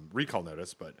recall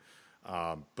notice, but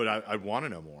I want to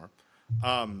know more.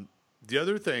 The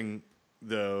other thing,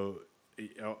 though,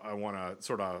 I want to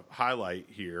sort of highlight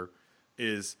here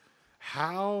is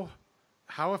how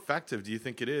effective do you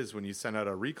think it is when you send out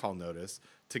a recall notice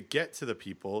to get to the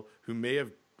people who may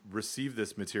have received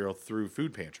this material through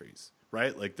food pantries,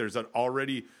 right? Like there's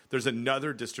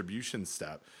another distribution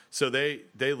step. So they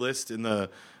list in the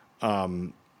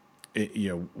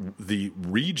the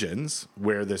regions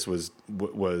where this was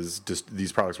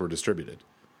these products were distributed.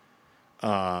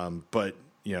 But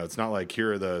it's not like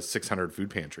here are the 600 food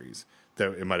pantries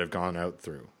that it might have gone out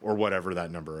through, or whatever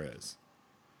that number is.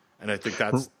 And I think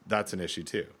that's an issue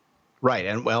too. Right.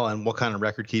 And what kind of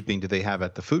record keeping do they have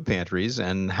at the food pantries,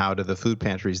 and how do the food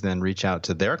pantries then reach out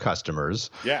to their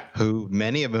customers? Yeah. Who,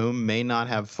 many of whom may not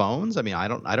have phones. I mean, I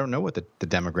don't know what the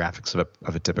demographics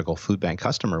of a typical food bank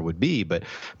customer would be, but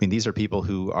I mean, these are people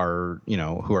who are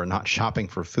not shopping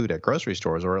for food at grocery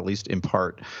stores, or at least in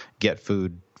part get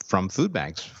food from food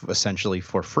banks essentially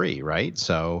for free. Right.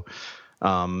 So,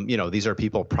 these are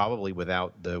people probably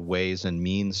without the ways and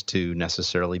means to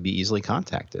necessarily be easily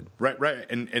contacted. Right.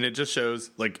 And it just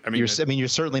shows, like, you're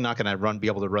certainly not going to be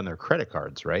able to run their credit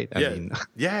cards, right?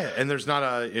 Yeah. And there's not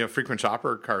a frequent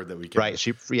shopper card that we can. Right.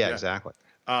 Yeah, exactly.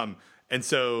 And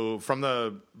so from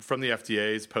the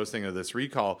FDA's posting of this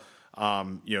recall,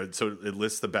 so it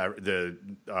lists the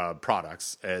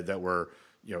products that were,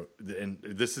 and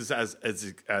this is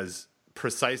as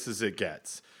precise as it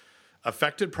gets.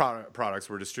 Affected products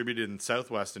were distributed in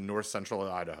southwest and north central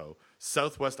Idaho,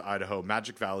 southwest Idaho,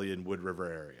 Magic Valley, and Wood River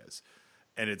areas.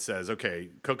 And it says, okay,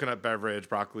 coconut beverage,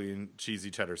 broccoli and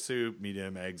cheesy cheddar soup,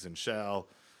 medium eggs and shell,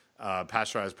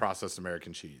 pasteurized processed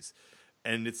American cheese.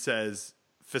 And it says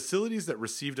facilities that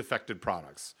received affected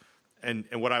products. And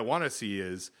what I want to see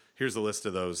is, here's a list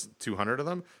of those 200 of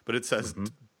them, but it says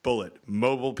bullet,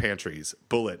 mobile pantries,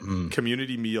 bullet,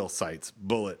 community meal sites,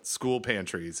 bullet, school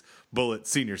pantries, bullet,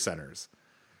 senior centers.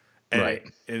 And, right.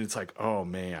 And it's like, oh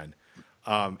man.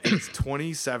 And it's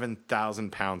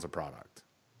 27,000 pounds of product.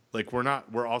 Like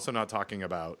we're also not talking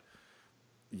about,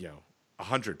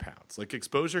 100 pounds. Like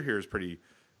exposure here is pretty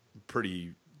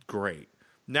great.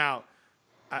 Now,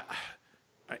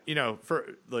 for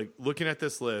like looking at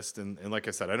this list, and like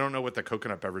I said, I don't know what the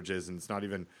coconut beverage is, and it's not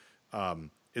even,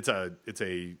 it's a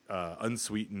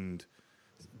unsweetened,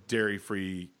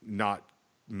 dairy-free, not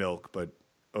milk, but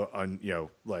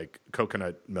like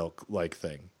coconut milk like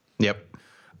thing. Yep.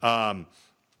 And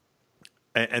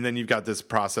then you've got this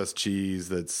processed cheese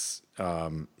that's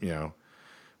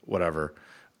whatever,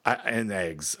 and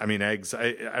eggs. I mean, eggs.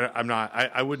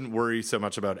 I wouldn't worry so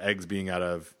much about eggs being at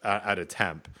a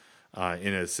temp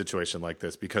in a situation like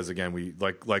this, because again, we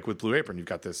like with Blue Apron, you've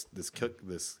got this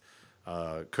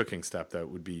cooking step that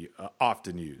would be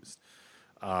often used.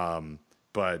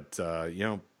 But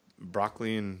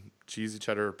broccoli and cheesy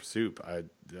cheddar soup,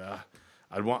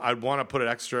 I'd want to put an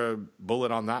extra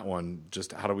bullet on that one.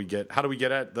 Just how do we get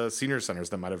at the senior centers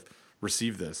that might have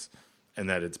received this and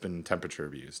that it's been temperature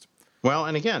abused? Well,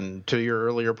 and again, to your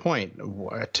earlier point,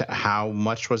 how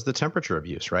much was the temperature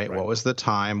abuse, right? What was the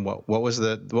time? What was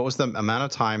the amount of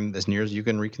time, as near as you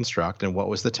can reconstruct, and what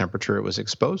was the temperature it was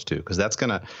exposed to? Because that's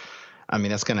gonna.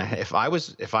 If I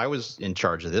was in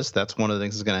charge of this, that's one of the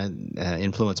things that's going to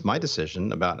influence my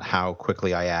decision about how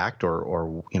quickly I act,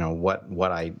 or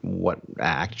what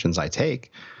actions I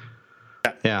take.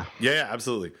 Yeah,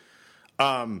 absolutely.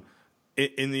 In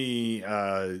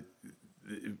the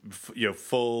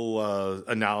full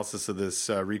analysis of this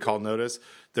recall notice,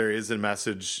 there is a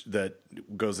message that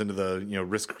goes into the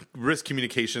risk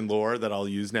communication lore that I'll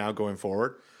use now going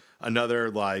forward.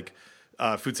 Another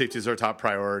food safety is our top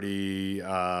priority.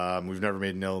 We've never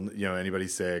made anybody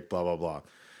sick, blah, blah, blah.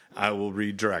 I will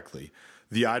read directly.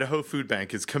 The Idaho Food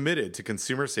Bank is committed to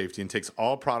consumer safety and takes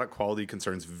all product quality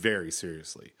concerns very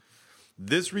seriously.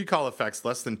 This recall affects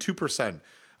less than 2%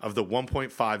 of the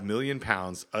 1.5 million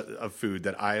pounds of food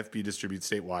that IFB distributes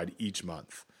statewide each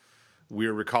month. We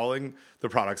are recalling the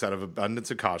products out of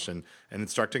abundance of caution and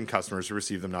instructing customers who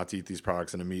receive them not to eat these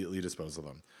products and immediately dispose of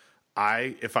them.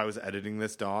 If I was editing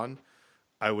this, Dawn,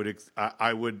 I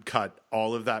would cut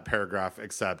all of that paragraph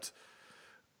except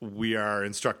we are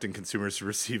instructing consumers who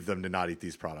receive them to not eat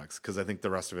these products, because I think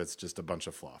the rest of it's just a bunch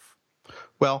of fluff.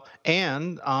 Well,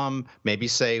 and maybe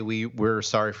say we're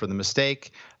sorry for the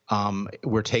mistake.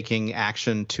 We're taking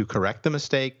action to correct the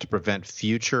mistake, to prevent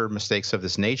future mistakes of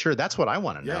this nature. That's what I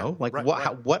want to know.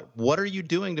 What are you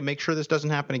doing to make sure this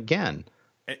doesn't happen again?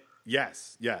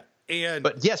 Yes. Yeah.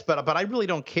 But I really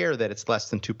don't care that it's less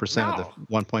than 2% of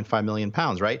the 1.5 million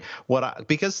pounds, right?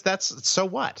 Because that's so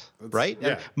what, right?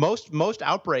 Yeah. And most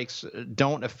outbreaks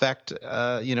don't affect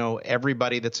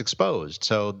everybody that's exposed,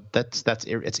 so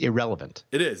it's irrelevant.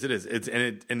 It is.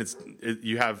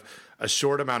 You have a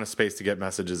short amount of space to get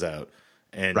messages out,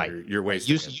 and you're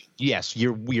wasting it. Yes,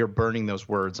 you're burning those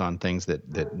words on things that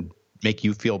make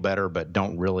you feel better, but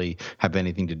don't really have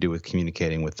anything to do with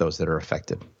communicating with those that are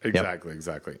affected.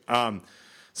 Exactly.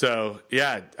 So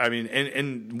yeah, I mean,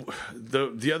 and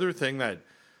the other thing that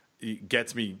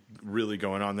gets me really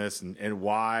going on this, and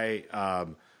why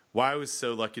I was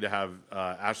so lucky to have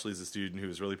Ashley as a student who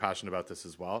was really passionate about this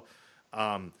as well.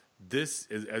 This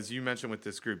is, as you mentioned with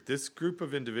this group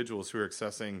of individuals who are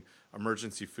accessing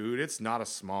emergency food, it's not a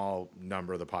small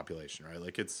number of the population, right?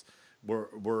 Like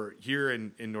we're here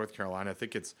in North Carolina. I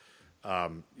think it's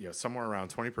somewhere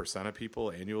around 20% of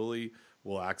people annually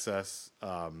will access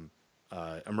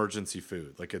emergency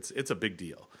food. Like it's a big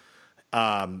deal.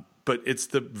 But it's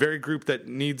the very group that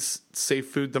needs safe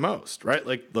food the most, right?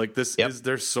 Like this is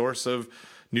their source of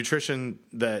nutrition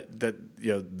that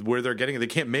where they're getting it. They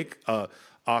can't make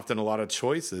often a lot of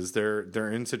choices.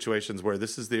 They're in situations where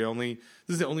this is the only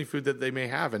food that they may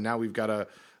have, and now we've got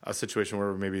a situation where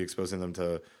we're maybe exposing them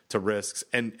to risks,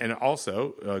 and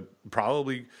also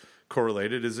probably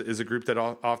correlated is a group that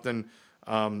often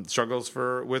struggles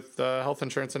with health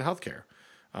insurance and healthcare.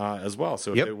 As well.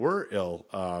 So if they were ill,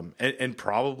 and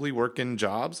probably work in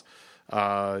jobs,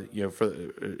 in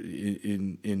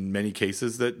many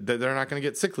cases that they're not going to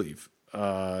get sick leave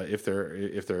if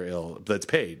they're ill that's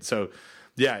paid. So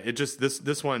yeah, it just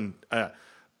this one I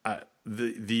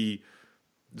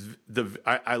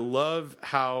love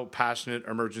how passionate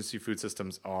emergency food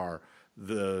systems are.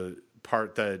 The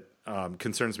part that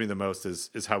concerns me the most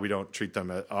is how we don't treat them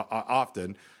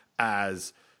often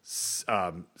as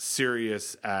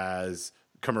serious as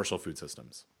commercial food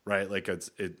systems, right? Like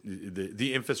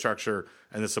the infrastructure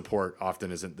and the support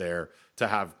often isn't there to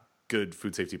have good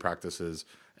food safety practices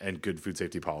and good food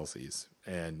safety policies,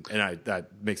 and that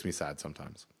makes me sad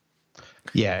sometimes.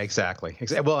 Yeah, exactly.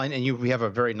 Well, and we have a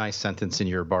very nice sentence in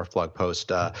your Barf blog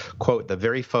post. Quote: "The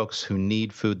very folks who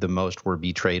need food the most were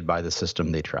betrayed by the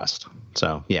system they trust."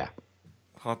 So yeah.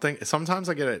 Well, sometimes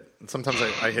I get it. Sometimes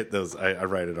I hit those. I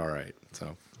write it all right.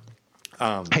 So.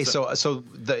 Hey, so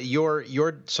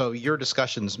your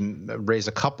discussions raise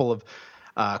a couple of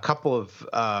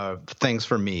things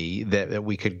for me that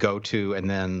we could go to, and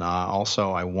then also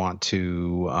I want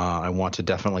to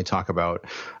definitely talk about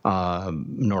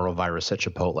norovirus at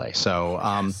Chipotle. So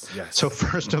yes. So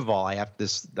first of all, I have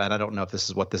this, and I don't know if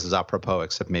this is apropos,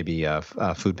 except maybe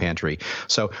food pantry.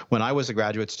 So when I was a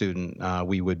graduate student,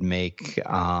 we would make.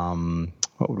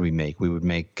 What would we make? We would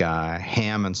make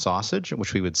ham and sausage,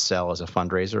 which we would sell as a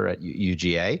fundraiser at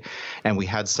UGA. And we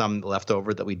had some left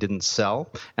over that we didn't sell.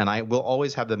 And I will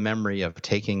always have the memory of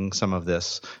taking some of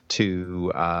this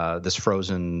to this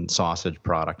frozen sausage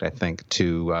product, I think,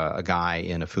 to a guy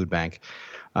in a food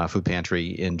pantry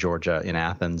in Georgia, in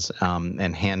Athens,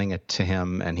 and handing it to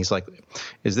him. And he's like,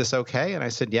 "Is this okay?" And I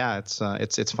said, "Yeah, it's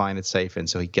fine. It's safe." And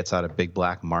so he gets out a big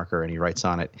black marker and he writes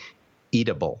on it,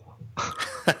 "Eatable."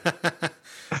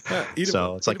 Yeah,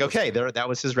 so it's like, okay, that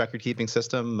was his record keeping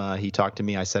system. He talked to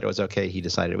me. I said it was okay. He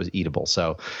decided it was eatable.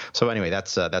 So anyway,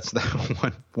 that's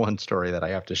the one story that I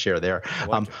have to share there.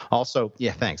 Also,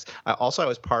 yeah, thanks. Also, I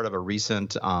was part of a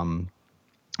recent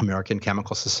American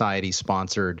Chemical Society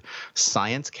sponsored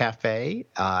science cafe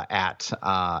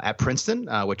at Princeton,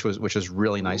 which was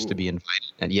really nice to be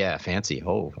invited. And yeah, fancy.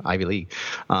 Oh, Ivy League.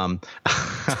 The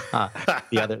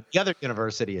other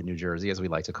university in New Jersey, as we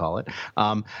like to call it,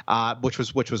 which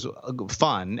was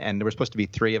fun. And there were supposed to be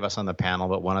three of us on the panel,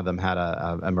 but one of them had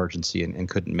a emergency and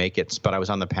couldn't make it. But I was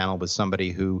on the panel with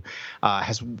somebody who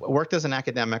has worked as an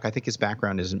academic. I think his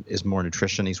background is more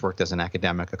nutrition. He's worked as an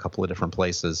academic a couple of different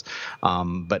places.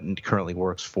 But currently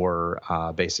works for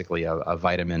basically a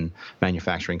vitamin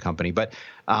manufacturing company. But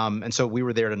and so we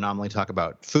were there to nominally talk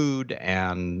about food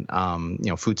and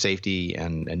food safety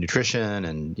and nutrition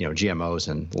and GMOs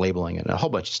and labeling and a whole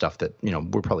bunch of stuff that we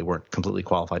probably weren't completely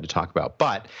qualified to talk about.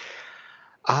 But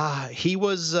he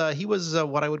was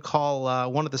what I would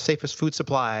call one of the safest food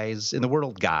supplies in the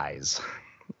world guys.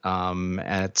 And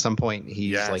at some point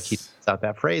he puts out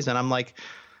that phrase, and I'm like,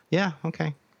 yeah,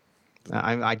 okay.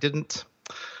 I didn't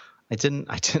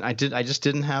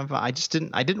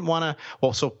want to.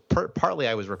 Well, so partly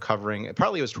I was recovering.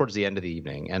 Partly it was towards the end of the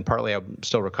evening, and partly I was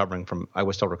still recovering from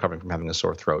having a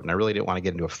sore throat, and I really didn't want to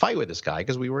get into a fight with this guy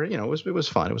because we were, it was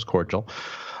fun, it was cordial.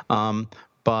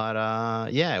 But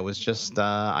it was just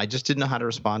I just didn't know how to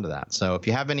respond to that. So if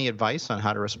you have any advice on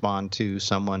how to respond to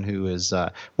someone who is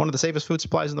one of the safest food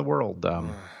supplies in the world,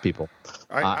 people,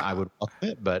 I would welcome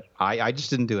it. But I just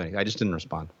didn't do anything. I just didn't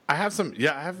respond. I have some.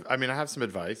 Yeah, I have some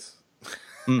advice.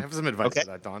 I have some advice to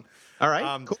that, Don. All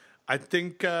right. Cool. I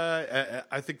think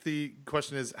the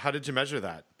question is, how did you measure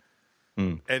that?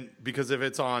 And because if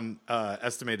it's on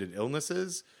estimated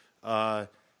illnesses,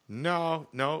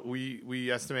 No,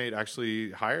 we estimate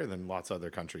actually higher than lots of other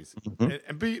countries,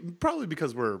 Mm-hmm. probably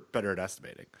because we're better at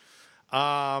estimating.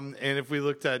 And if we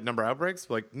looked at number of outbreaks,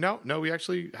 like no, we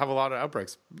actually have a lot of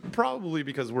outbreaks, probably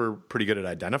because we're pretty good at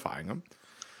identifying them.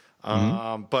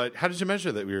 But how did you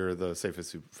measure that we were the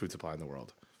safest food supply in the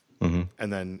world? Mm-hmm.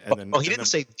 And then, Well, he didn't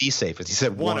say the safest. He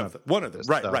said one of them.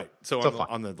 Right, So, right. So so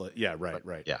on the yeah,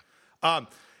 right. Yeah.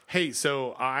 Hey,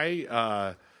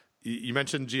 so you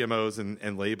mentioned GMOs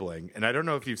and labeling, and I don't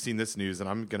know if you've seen this news, and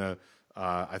I'm gonna,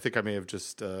 I think I may have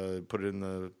just put it in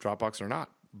the Dropbox or not,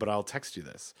 but I'll text you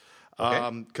this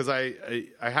because I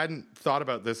hadn't thought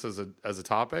about this as a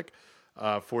topic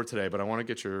for today, but I want to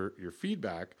get your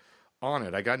feedback on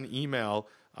it. I got an email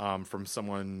from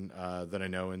someone that I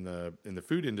know in the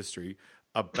food industry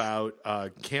about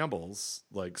Campbell's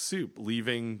like soup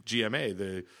leaving GMA,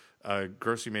 the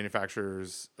Grocery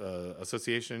Manufacturers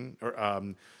Association, or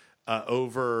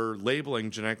over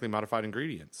labeling genetically modified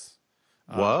ingredients.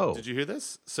 Whoa! Did you hear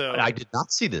this? So I did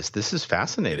not see this. This is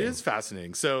fascinating. it is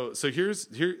fascinating. So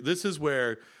this is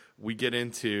where we get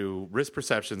into risk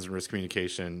perceptions and risk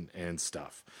communication and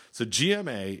stuff. So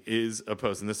GMA is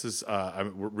opposed, and this is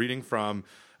we're reading from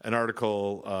an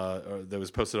article that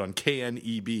was posted on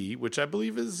KNEB, which I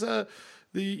believe is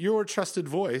your trusted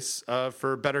voice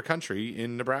for Better Country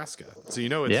in Nebraska. So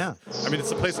it's, Yeah. I mean, it's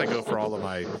the place I go for all of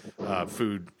my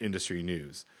food industry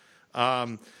news.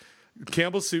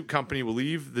 Campbell's Soup Company will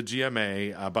leave the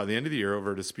GMA by the end of the year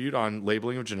over a dispute on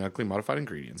labeling of genetically modified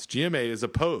ingredients. GMA is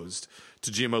opposed to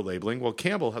GMO labeling, while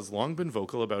Campbell has long been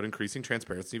vocal about increasing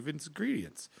transparency of its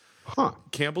ingredients. Huh.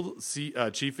 Campbell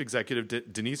Chief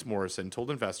Executive Denise Morrison told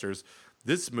investors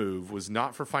this move was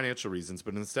not for financial reasons,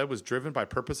 but instead was driven by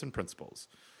purpose and principles.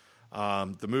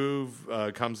 The move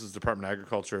comes as Department of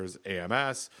Agriculture's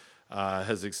AMS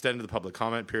has extended the public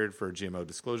comment period for a GMO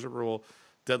disclosure rule.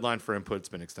 Deadline for input's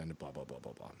been extended, blah, blah, blah,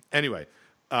 blah, blah. Anyway,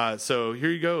 so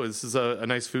here you go. This is a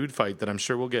nice food fight that I'm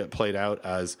sure will get played out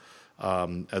as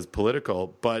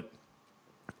political. But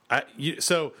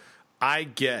I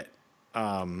get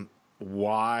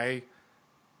why,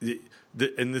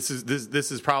 and this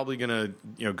is probably going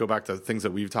to go back to things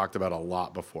that we've talked about a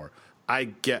lot before. I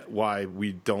get why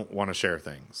we don't want to share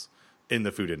things in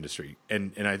the food industry,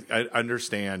 and I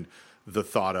understand the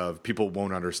thought of people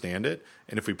won't understand it,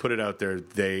 and if we put it out there,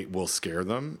 they will scare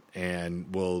them,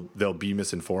 and they'll be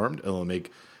misinformed, and it'll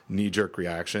make knee-jerk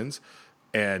reactions.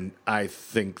 And I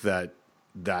think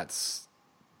that's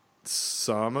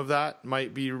some of that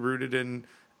might be rooted in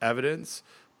evidence,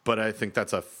 but I think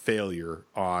that's a failure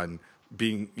on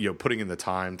being putting in the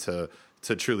time to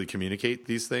truly communicate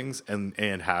these things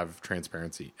and have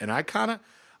transparency. And I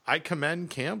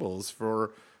commend Campbell's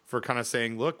for kind of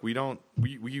saying, look, we won't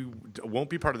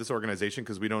be part of this organization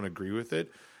because we don't agree with it,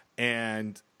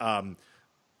 and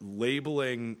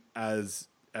labeling as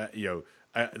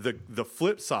the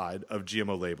flip side of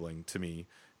GMO labeling to me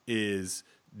is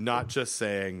not just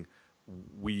saying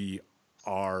these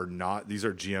are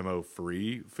GMO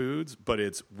free foods, but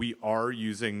it's we are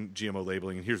using GMO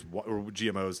labeling, and here's what, or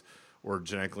GMOs or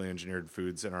genetically engineered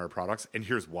foods in our products, and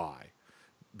here's why.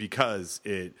 Because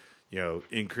it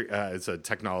it's a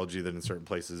technology that in certain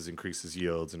places increases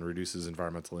yields and reduces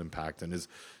environmental impact and is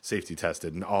safety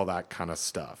tested and all that kind of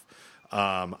stuff.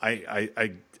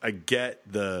 I get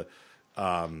the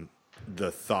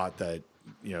thought that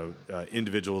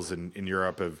individuals in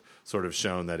Europe have sort of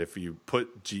shown that if you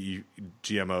put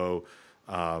GMO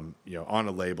on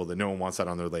a label, that no one wants that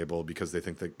on their label because they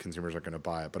think that consumers aren't going to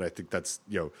buy it. But I think that's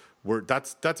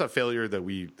that's a failure that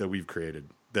we've created.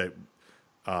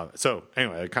 So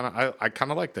anyway, I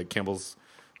kind of like that Campbell's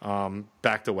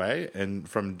backed away and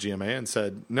from GMA and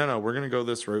said, no, we're going to go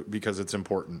this route because it's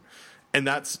important. And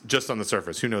that's just on the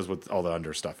surface. Who knows what all the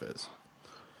under stuff is?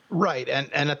 Right, and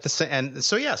at the same, and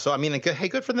so yeah, so I mean, hey,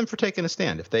 good for them for taking a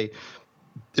stand. If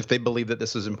they believe that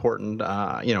this is important,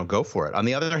 go for it. On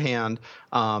the other hand,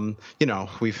 we're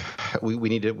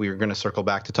going to circle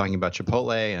back to talking about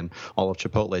Chipotle and all of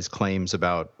Chipotle's claims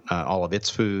about all of its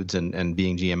foods and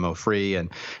being GMO free.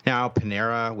 And now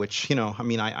Panera, which,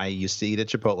 I used to eat at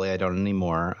Chipotle. I don't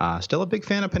anymore. Still a big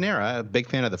fan of Panera, a big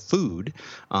fan of the food.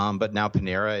 But now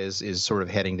Panera is sort of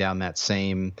heading down that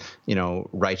same,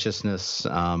 righteousness.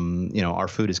 Our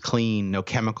food is clean, no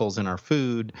chemicals in our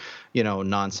food,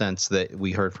 nonsense that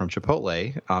we heard from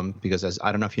Chipotle, because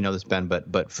I don't know if you know this, Ben,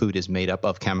 but food is made up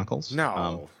of chemicals.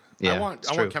 No, yeah, I want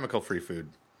chemical-free food.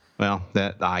 Well,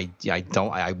 that I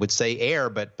don't. I would say air,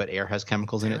 but air has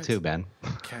chemicals in it too, Ben.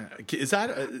 Is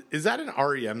that an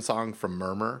REM song from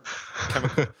Murmur?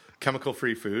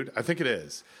 Chemical-free food? I think it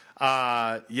is.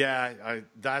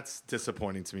 That's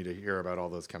disappointing to me to hear about all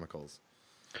those chemicals.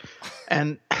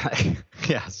 And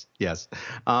yes.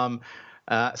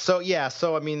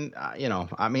 So I mean, I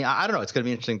don't know. It's going to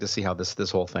be interesting to see how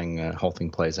this whole thing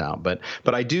plays out. But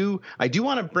I do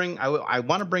want to bring I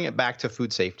want to bring it back to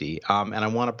food safety, and I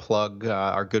want to plug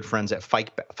our good friends at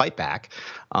Fight Back,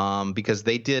 because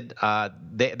they've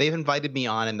invited me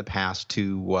on in the past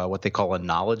to what they call a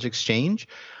knowledge exchange.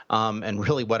 And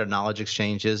really what a knowledge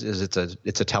exchange is it's a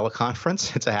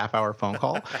teleconference. It's a half-hour phone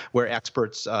call where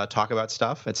experts talk about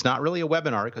stuff. It's not really a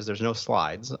webinar because there's no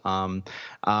slides.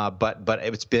 But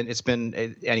it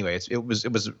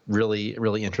was really,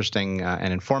 really interesting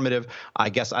and informative, I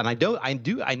guess. And I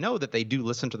know that they do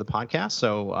listen to the podcast.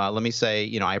 So let me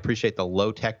say, I appreciate the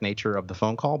low-tech nature of the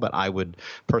phone call, but I would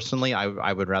personally,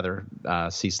 I would rather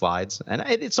see slides. And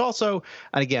it's also,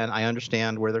 and again, I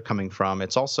understand where they're coming from.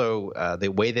 It's also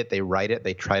the way that they write it,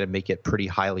 they try to make it pretty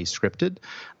highly scripted.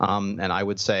 And I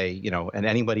would say, and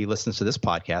anybody who listens to this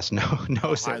podcast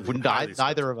knows that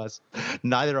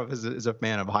neither of us is a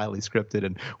fan of highly scripted,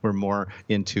 and we're more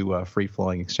into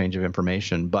free-flowing exchange of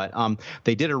information. But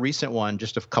they did a recent one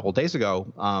just a couple days ago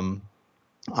on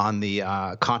the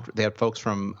they had folks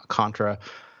from Contra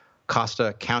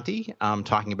Costa County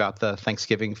talking about the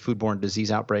Thanksgiving foodborne disease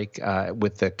outbreak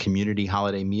with the community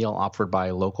holiday meal offered by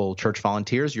local church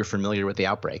volunteers. You're familiar with the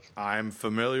outbreak? I'm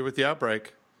familiar with the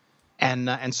outbreak.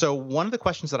 And so one of the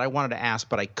questions that I wanted to ask,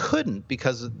 but I couldn't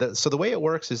because the way it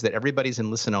works is that everybody's in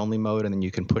listen only mode, and then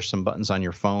you can push some buttons on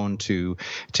your phone to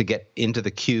get into the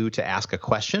queue to ask a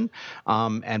question.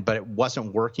 But it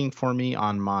wasn't working for me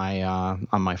on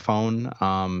my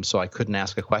phone, so I couldn't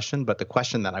ask a question. But the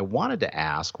question that I wanted to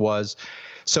ask was,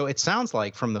 so it sounds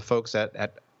like from the folks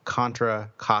at Contra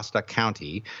Costa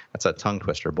County, that's a tongue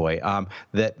twister, boy,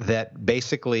 that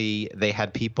basically they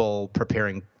had people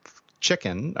preparing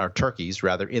chicken or turkeys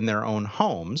rather in their own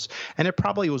homes, and it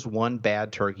probably was one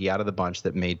bad turkey out of the bunch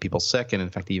that made people sick, and in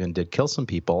fact even did kill some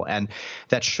people, and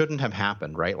that shouldn't have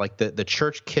happened, right? Like the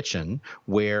church kitchen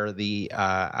where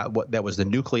that was the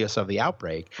nucleus of the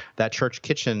outbreak, that church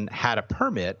kitchen had a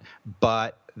permit,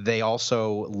 but they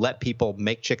also let people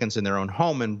make chickens in their own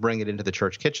home and bring it into the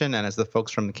church kitchen. And as the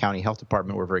folks from the county health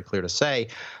department were very clear to say,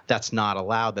 that's not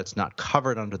allowed. That's not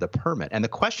covered under the permit. And the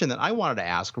question that I wanted to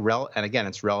ask, and again,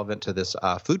 it's relevant to this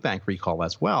food bank recall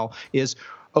as well, is,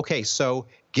 okay, so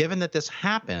given that this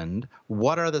happened,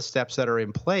 what are the steps that are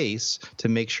in place to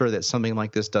make sure that something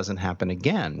like this doesn't happen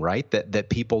again, right? That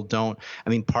people don't. I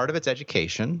mean, part of it's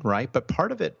education, right? But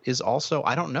part of it is also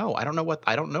I don't know what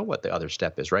the other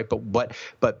step is, right? But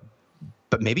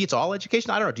maybe it's all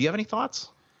education. I don't know. Do you have any thoughts?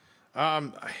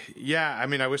 Yeah. I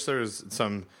mean, I wish there was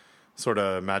some sort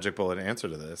of magic bullet answer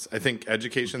to this. I think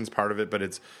education's part of it, but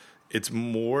it's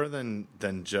more than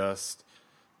just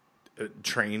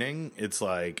training. It's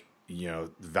like,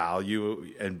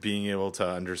 value and being able to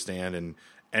understand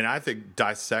and I think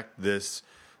dissect this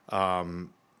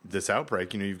this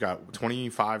outbreak. You've got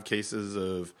 25 cases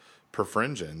of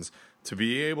perfringens. To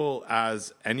be able,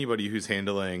 as anybody who's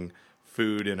handling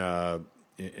food in a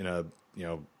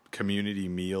community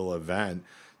meal event,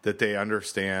 that they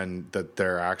understand that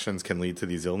their actions can lead to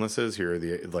these illnesses. Here are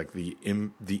the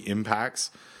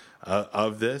impacts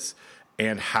of this.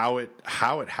 And how it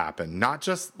happened, not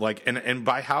just like, and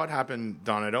by how it happened,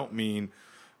 Don, I don't mean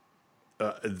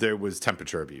there was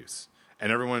temperature abuse,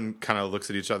 and everyone kind of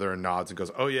looks at each other and nods and goes,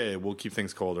 "Oh yeah, we'll keep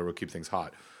things cold or we'll keep things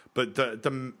hot." But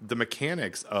the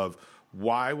mechanics of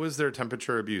why was there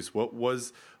temperature abuse? What were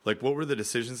the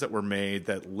decisions that were made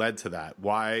that led to that?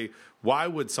 Why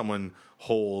would someone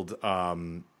hold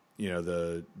the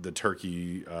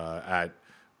turkey at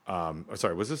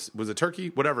sorry, was it turkey?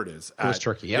 Whatever it is. It was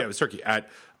turkey. Yep. Yeah, it was turkey at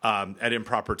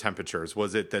improper temperatures.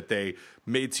 Was it that they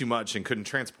made too much and couldn't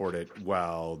transport it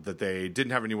well? That they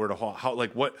didn't have anywhere to haul?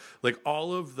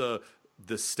 All of the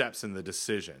steps and the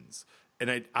decisions.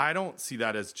 And I don't see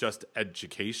that as just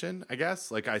education, I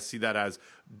guess. Like I see that as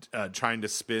trying to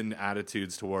spin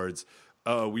attitudes towards,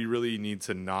 we really need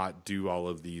to not do all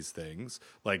of these things.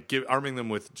 Like arming them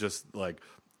with just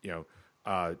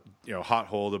hot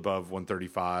hold above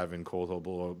 135 and cold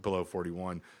hold below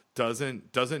 41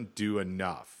 doesn't do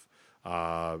enough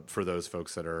for those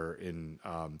folks that are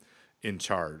in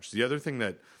charge. The other thing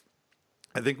that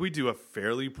I think we do a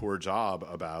fairly poor job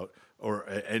about,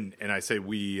 and I say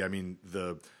we, I mean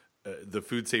the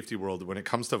food safety world when it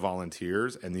comes to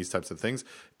volunteers and these types of things,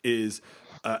 is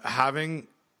having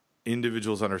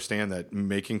individuals understand that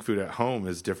making food at home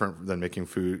is different than making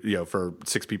food, for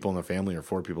 6 people in the family or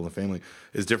 4 people in the family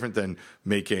is different than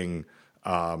making,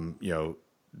 20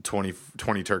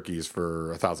 turkeys for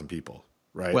 1,000 people.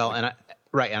 Right. Well,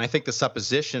 Right, and I think the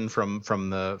supposition from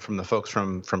the folks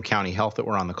from County Health that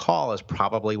were on the call is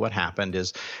probably what happened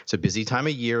is it's a busy time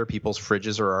of year. People's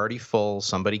fridges are already full.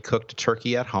 Somebody cooked a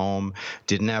turkey at home,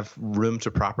 didn't have room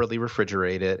to properly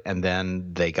refrigerate it, and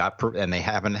then they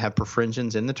happen to have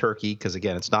perfringens in the turkey because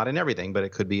again, it's not in everything, but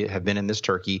it could have been in this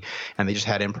turkey, and they just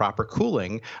had improper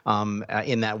cooling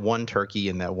in that one turkey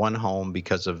in that one home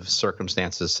because of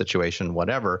circumstances, situation,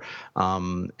 whatever,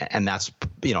 and that's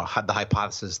the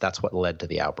hypothesis that's what led to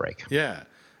the outbreak. Yeah.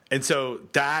 And so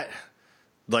that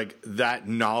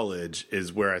knowledge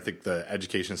is where I think the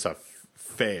education stuff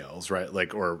fails, right?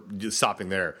 Like, or just stopping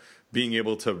there, being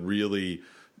able to really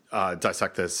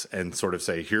dissect this and sort of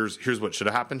say, here's what should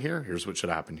have happened here. Here's what should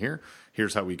have happened here.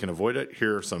 Here's how we can avoid it.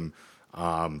 Here are some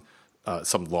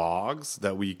logs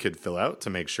that we could fill out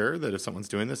to make sure that if someone's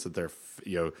doing this, that they're,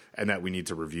 and that we need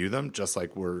to review them, just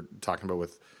like we're talking about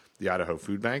with the Idaho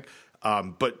Food Bank.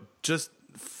 But just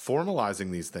formalizing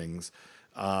these things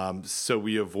so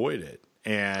we avoid it,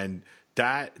 and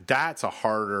that's a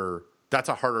harder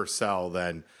sell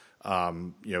than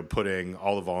putting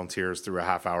all the volunteers through a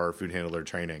half-hour food handler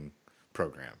training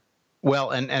program.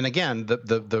 Well, and again,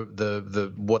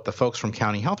 the what the folks from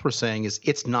County Health were saying is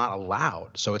it's not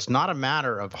allowed. So it's not a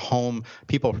matter of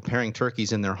people preparing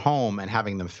turkeys in their home and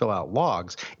having them fill out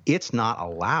logs. It's not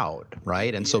allowed,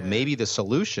 right? And so maybe the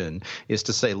solution is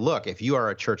to say, look, if you are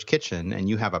a church kitchen and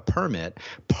you have a permit,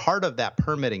 part of that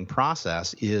permitting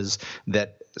process is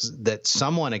that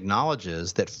someone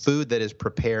acknowledges that food that is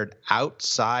prepared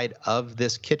outside of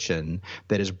this kitchen,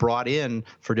 that is brought in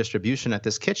for distribution at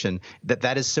this kitchen,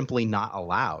 that is simply not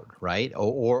allowed, right?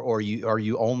 Or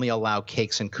you only allow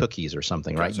cakes and cookies or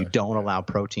something, right? You don't allow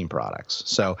protein products.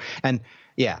 So, and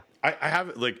yeah. I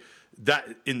have like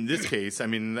that in this case, I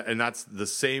mean, and that's the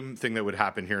same thing that would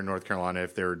happen here in North Carolina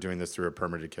if they were doing this through a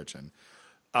permitted kitchen.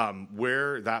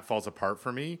 Where that falls apart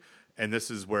for me, and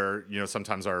this is where,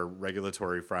 sometimes our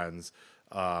regulatory friends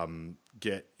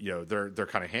get, they're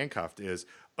kind of handcuffed is,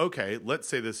 okay, let's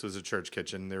say this was a church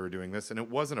kitchen. They were doing this and it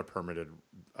wasn't a permitted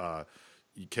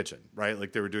kitchen, right?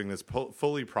 Like they were doing this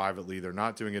fully privately. They're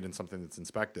not doing it in something that's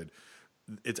inspected.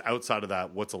 It's outside of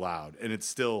that, what's allowed. And it's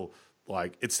still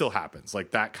like, it still happens.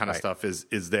 Like that kind of stuff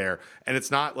is there. And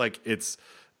it's not like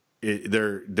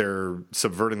they're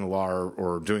subverting the law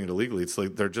or doing it illegally. It's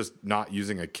like they're just not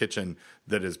using a kitchen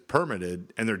that is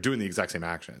permitted, and they're doing the exact same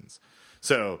actions.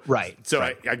 So I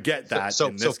get that.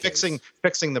 So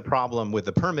fixing the problem with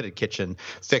the permitted kitchen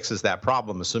fixes that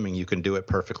problem, assuming you can do it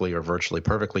perfectly or virtually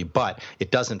perfectly. But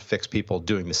it doesn't fix people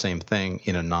doing the same thing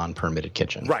in a non-permitted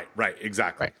kitchen. Right.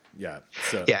 Exactly. Right. Yeah.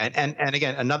 So. Yeah, and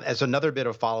again, another bit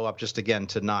of follow up, just again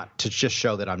to just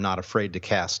show that I'm not afraid to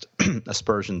cast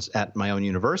aspersions at my own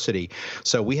university.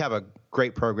 So we have a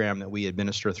great program that we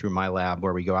administer through my lab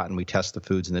where we go out and we test the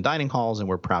foods in the dining halls, and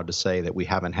we're proud to say that we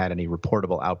haven't had any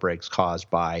reportable outbreaks caused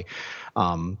by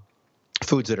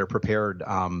foods that are prepared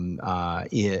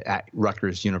at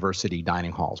Rutgers University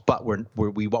dining halls. But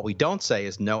what we don't say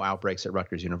is no outbreaks at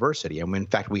Rutgers University. And in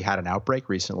fact, we had an outbreak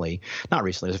recently, not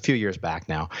recently, it was a few years back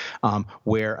now,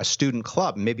 where a student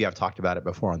club, maybe I've talked about it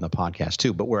before on the podcast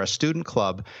too, but where a student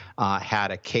club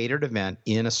had a catered event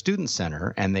in a student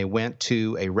center, and they went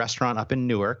to a restaurant up in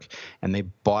Newark, and they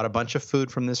bought a bunch of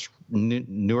food from this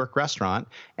Newark restaurant,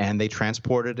 and they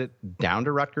transported it down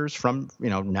to Rutgers down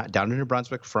to New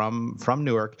Brunswick from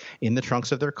Newark in the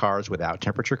trunks of their cars without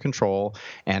temperature control.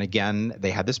 And again,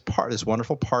 they had this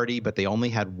wonderful party, but they only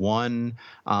had one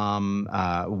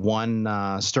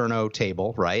sterno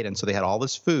table, right? And so they had all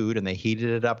this food, and they heated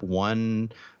it up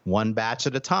one batch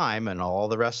at a time, and all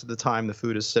the rest of the time the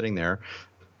food is sitting there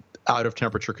out of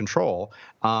temperature control.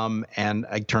 And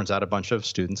it turns out a bunch of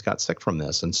students got sick from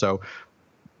this. And so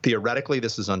theoretically,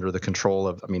 this is under the control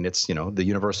of, it's, the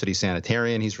university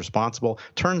sanitarian. He's responsible.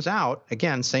 Turns out,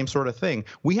 again, same sort of thing.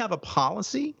 We have a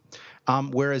policy,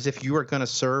 whereas if you are going to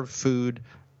serve food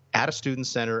at a student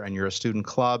center and you're a student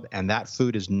club, and that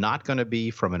food is not going to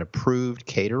be from an approved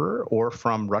caterer or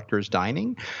from Rutgers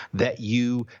Dining, that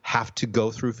you have to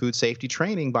go through food safety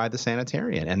training by the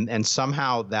sanitarian. And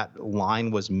somehow that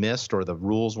line was missed or the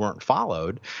rules weren't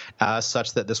followed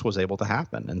such that this was able to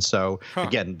happen. And so,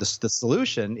 again, the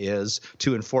solution is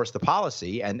to enforce the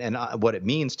policy. And what it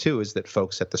means, too, is that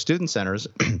folks at the student centers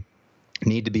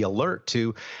need to be alert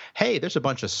to, hey, there's a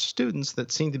bunch of students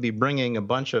that seem to be bringing a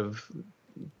bunch of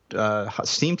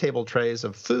steam table trays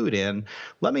of food in.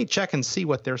 Let me check and see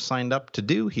what they're signed up to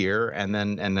do here, and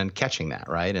then catching that,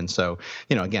 right? And so,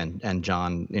 again, and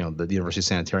John, the University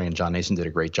Sanitarian, John Nason, did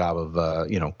a great job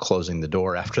of closing the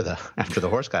door after the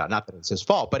horse got out. Not that it's his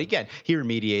fault, but again, he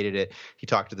remediated it. He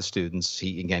talked to the students.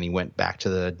 He went back to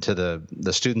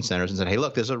the student centers and said, hey,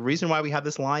 look, there's a reason why we have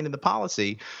this line in the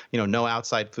policy, no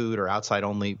outside food or outside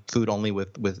food only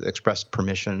with express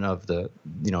permission of the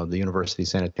university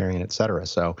sanitarian, et cetera.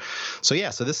 So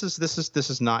this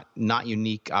is not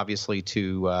unique, obviously,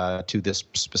 to this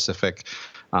specific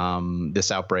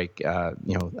this outbreak,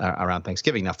 around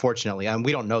Thanksgiving. Now, fortunately,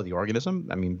 we don't know the organism.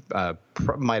 I mean,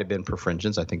 might have been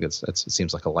perfringens. I think it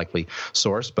seems like a likely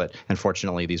source, but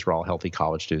unfortunately, these were all healthy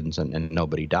college students, and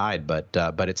nobody died. But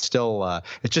it's still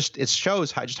it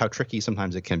shows how tricky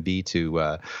sometimes it can be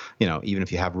to even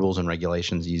if you have rules and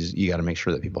regulations, you got to make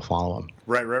sure that people follow them.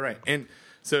 Right. And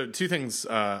so, two things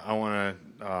I want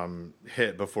to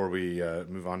hit before we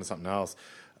move on to something else.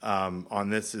 On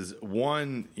this is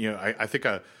one, I think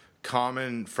a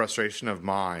common frustration of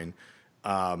mine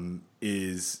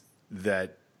is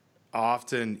that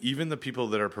often even the people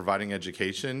that are providing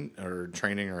education or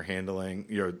training or handling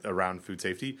around food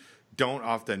safety don't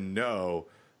often know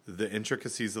the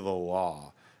intricacies of the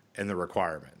law and the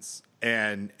requirements,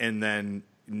 and then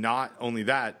not only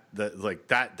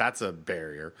that's a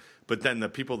barrier, but then the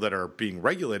people that are being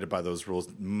regulated by those rules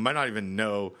might not even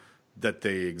know that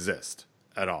they exist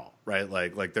at all, right?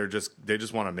 Like they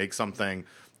just want to make something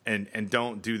and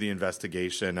don't do the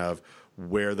investigation of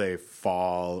where they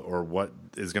fall or what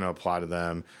is going to apply to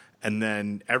them. And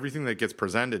then everything that gets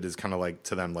presented is kind of like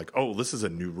to them like, oh, this is a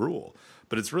new rule,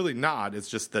 but it's really not. It's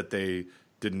just that they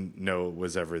didn't know it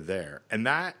was ever there. And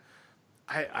that,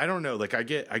 I don't know, like I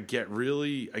get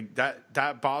really,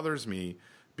 that bothers me,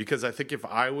 because I think if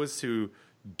I was to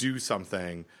do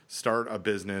something, start a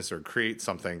business or create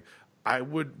something, I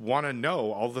would want to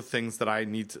know all the things that I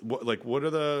need to, what are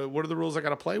the rules I got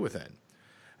to play within,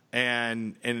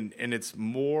 and it's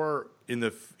more in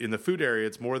the food area.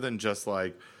 It's more than just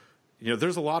like,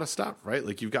 there's a lot of stuff, right?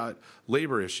 Like you've got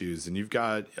labor issues, and you've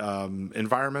got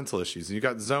environmental issues, and you've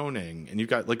got zoning, and you've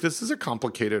got this is a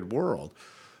complicated world,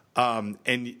 and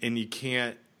you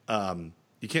can't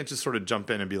just sort of jump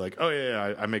in and be like, oh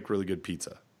yeah, I make really good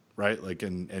pizza, right? Like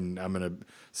and I'm gonna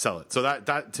sell it. So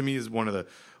that to me is one of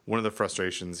the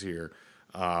frustrations here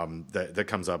that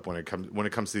comes up when it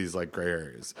comes to these like gray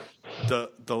areas.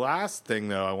 The last thing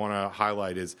though I want to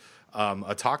highlight is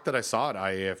a talk that I saw at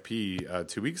IAFP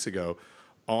 2 weeks ago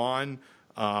on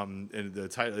and the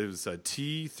title, it was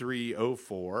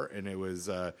T304, and it was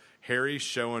Harry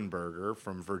Schoenberger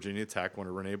from Virginia Tech, one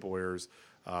of Renee Boyer's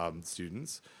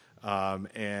students.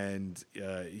 And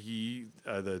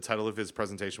the title of his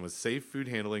presentation was Safe Food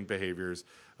Handling Behaviors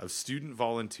of Student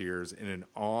Volunteers in an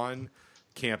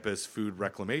On-Campus Food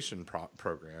Reclamation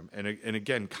Program. And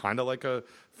again, kind of like a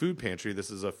food pantry, this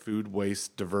is a food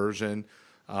waste diversion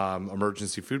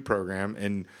emergency food program.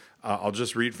 And I'll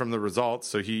just read from the results.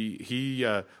 So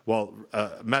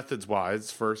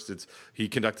methods-wise, first, he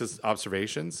conducted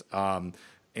observations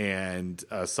and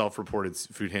self-reported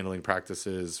food handling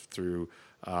practices through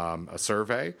a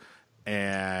survey,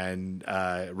 and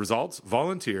results: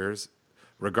 volunteers,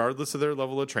 regardless of their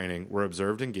level of training, were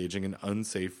observed engaging in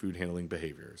unsafe food handling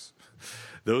behaviors.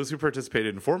 Those who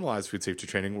participated in formalized food safety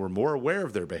training were more aware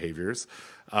of their behaviors,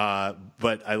 but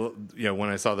when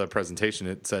I saw the presentation,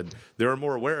 it said they were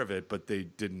more aware of it, but they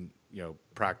didn't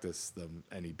practice them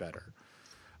any better.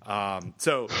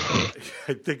 So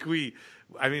I think we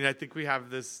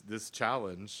have this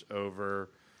challenge over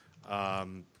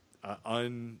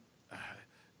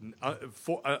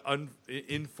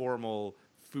informal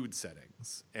food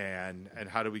settings, and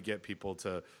how do we get people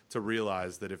to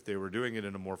realize that if they were doing it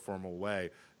in a more formal way,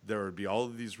 there would be all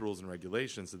of these rules and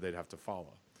regulations that they'd have to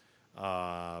follow,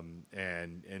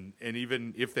 and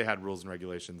even if they had rules and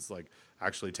regulations, like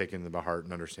actually taking them to heart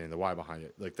and understanding the why behind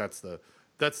it. Like that's the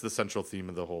central theme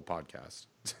of the whole podcast.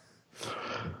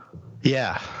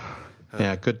 Yeah,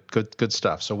 good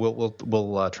stuff. So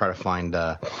we'll try to find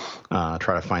that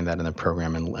in the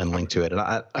program and link to it.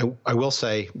 And I will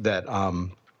say that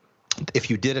if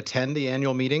you did attend the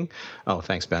annual meeting, oh,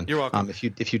 thanks, Ben. You're welcome. Ben just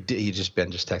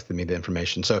texted me the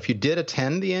information. So if you did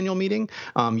attend the annual meeting,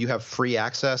 you have free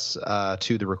access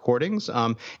to the recordings.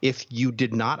 If you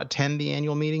did not attend the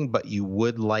annual meeting, but you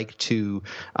would like to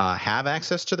have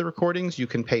access to the recordings, you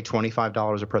can pay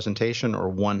 $25 a presentation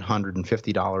or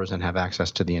 $150 and have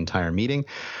access to the entire meeting.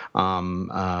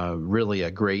 Really a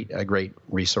great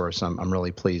resource. I'm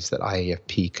really pleased that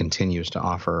IAFP continues to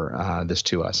offer this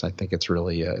to us. I think it's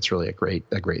really a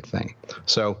great thing.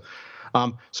 So,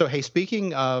 So, hey,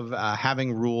 speaking of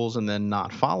having rules and then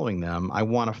not following them, I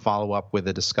want to follow up with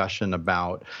a discussion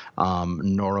about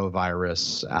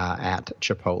norovirus at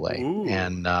Chipotle. Ooh.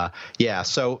 And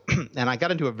so, and I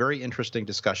got into a very interesting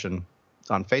discussion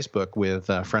on Facebook with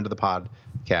a friend of the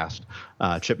podcast,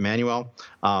 Chip Manuel.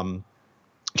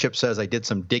 Chip says I did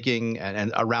some digging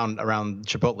and around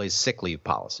Chipotle's sick leave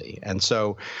policy, and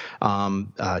so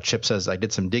Chip says I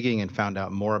did some digging and found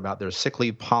out more about their sick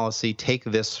leave policy. Take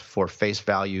this for face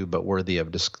value, but worthy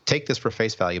of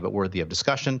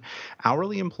discussion.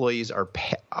 Hourly employees are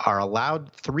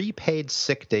allowed 3 paid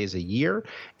sick days a year.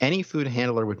 Any food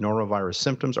handler with norovirus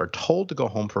symptoms are told to go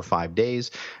home for 5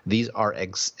 days. These are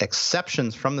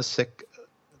exceptions from the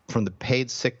paid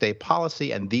sick day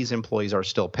policy, and these employees are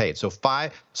still paid. So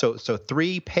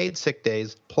 3 paid sick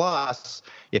days plus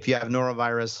if you have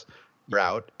norovirus, you're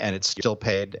out, and it's still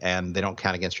paid, and they don't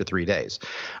count against your 3 days.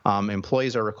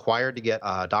 Employees are required to get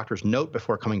a doctor's note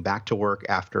before coming back to work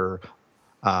after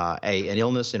an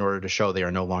illness in order to show they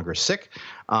are no longer sick.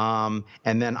 And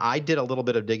then I did a little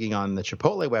bit of digging on the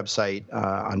Chipotle website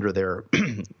under their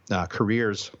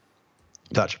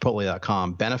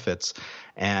careers.chipotle.com benefits,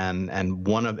 and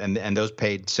those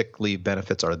paid sick leave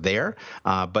benefits are there.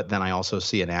 But then I also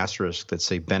see an asterisk that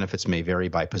say benefits may vary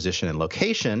by position and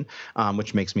location,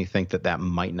 which makes me think that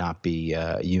might not be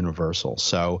universal.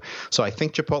 So I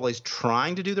think Chipotle is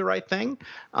trying to do the right thing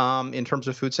in terms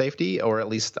of food safety, or at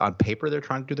least on paper they're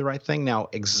trying to do the right thing. Now,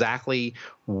 exactly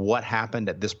what happened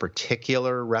at this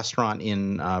particular restaurant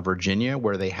in Virginia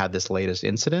where they had this latest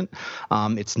incident,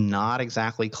 it's not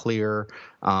exactly clear.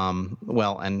 And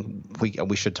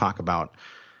we should talk about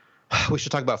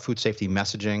food safety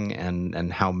messaging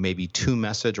and how maybe to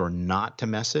message or not to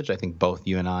message. I think both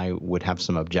you and I would have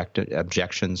some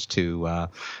objections to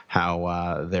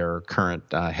how their current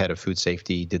head of food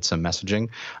safety did some messaging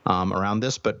around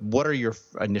this. But what are your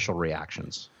initial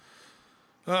reactions?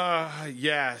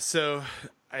 Yeah. So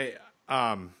I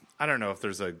don't know if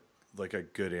there's a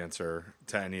good answer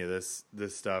to any of this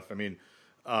stuff. I mean,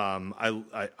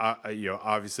 I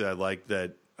obviously I like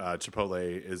that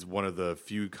Chipotle is one of the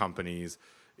few companies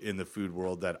in the food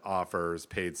world that offers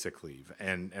paid sick leave,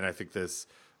 and I think this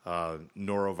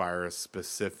norovirus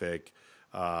specific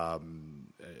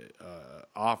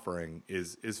offering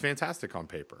is fantastic on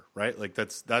paper, right? Like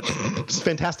that's it's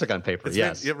fantastic on paper,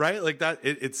 yes, right? Like that.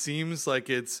 It seems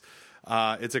like it's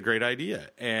a great idea,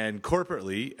 and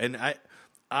corporately, and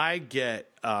I get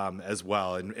as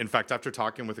well. And in fact, after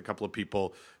talking with a couple of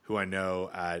people who I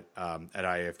know at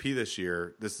IAFP this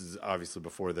year, this is obviously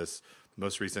before this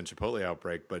most recent Chipotle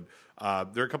outbreak, but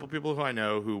there are a couple of people who I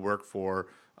know who work for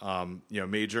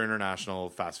major international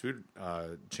fast food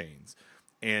chains,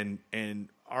 and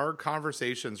our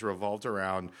conversations revolved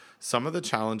around some of the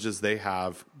challenges they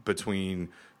have between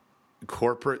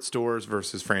corporate stores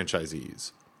versus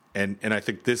franchisees. And I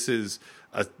think this is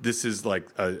like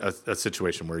a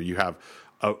situation where you have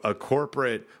a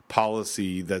corporate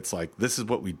policy that's like, this is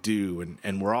what we do,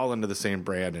 and we're all under the same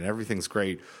brand and everything's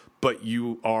great, but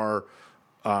you are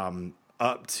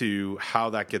up to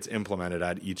how that gets implemented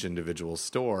at each individual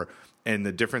store. And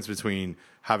the difference between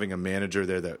having a manager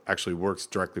there that actually works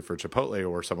directly for Chipotle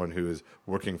or someone who is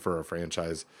working for a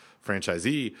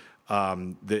franchisee,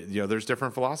 there's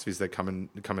different philosophies that come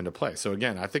into play. So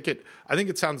again, I think it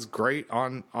sounds great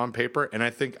on paper, and I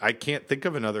can't think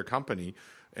of another company.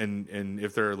 And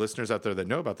if there are listeners out there that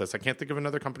know about this, I can't think of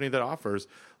another company that offers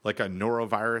like a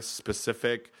norovirus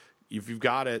specific. If you've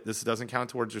got it, this doesn't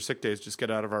count towards your sick days. Just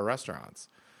get out of our restaurants.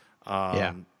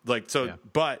 But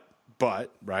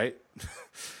right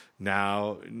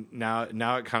now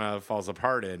it kind of falls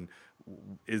apart. And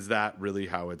is that really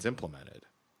how it's implemented?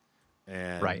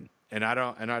 And right. And I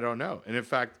don't know. And in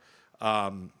fact,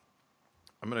 I'm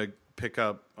going to pick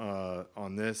up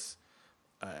on this.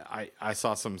 I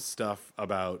saw some stuff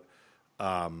about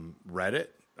Reddit.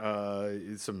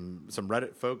 Some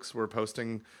Reddit folks were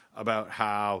posting about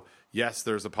how, yes,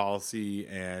 there's a policy,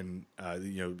 and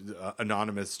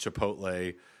anonymous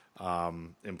Chipotle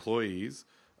employees.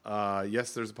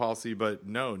 Yes, there's a policy, but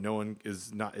no one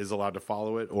is allowed to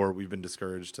follow it, or we've been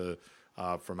discouraged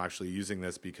from actually using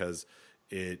this because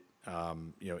it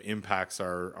impacts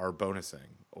our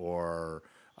bonusing, or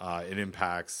it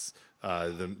impacts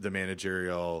the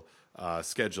managerial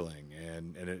scheduling,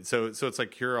 and so it's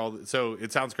like so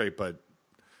it sounds great, but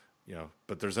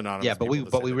there's anonymous. Yeah, but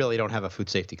we really don't have a food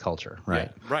safety culture,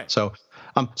 right? Yeah, right. So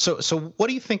what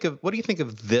do you think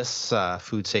of this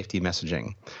food safety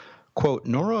messaging? Quote,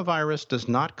 norovirus does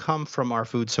not come from our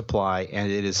food supply, and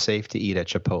it is safe to eat at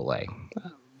Chipotle.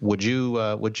 Would you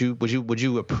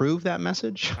approve that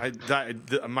message?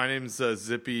 My name's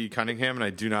Zippy Cunningham, and I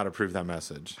do not approve that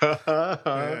message.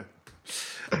 Yeah.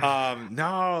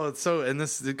 No,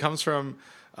 it comes from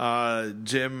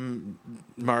Jim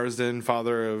Marsden,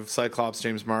 father of Cyclops,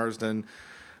 James Marsden,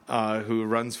 who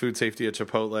runs food safety at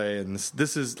Chipotle, and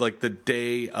this is like the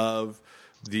day of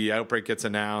the outbreak gets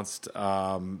announced.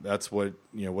 That's what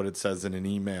it says in an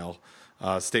email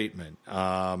statement.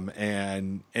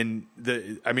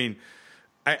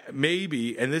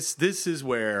 Maybe, and this is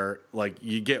where like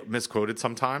you get misquoted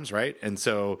sometimes, right? And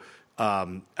so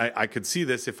I could see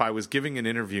this if I was giving an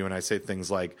interview and I say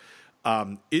things like,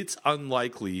 it's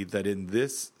unlikely that in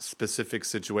this specific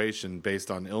situation, based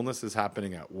on illnesses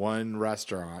happening at one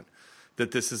restaurant,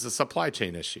 that this is a supply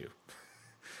chain issue.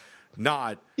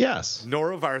 Yes.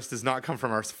 Norovirus does not come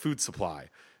from our food supply,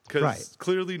 because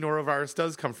clearly norovirus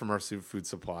does come from our food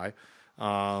supply.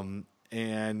 And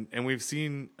we've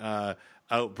seen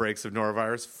outbreaks of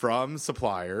norovirus from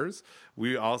suppliers.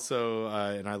 We also,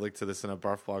 and I linked to this in a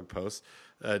Barf blog post,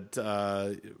 at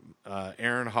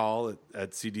Aaron Hall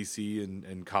at CDC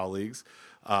and colleagues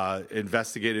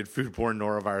investigated foodborne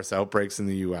norovirus outbreaks in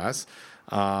the U.S.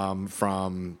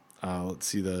 From let's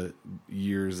see the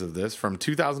years of this, from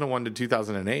 2001 to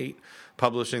 2008,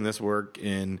 publishing this work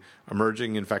in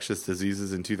Emerging Infectious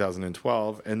Diseases in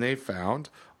 2012, and they found,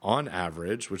 on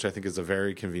average, which I think is a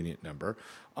very convenient number,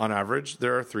 on average,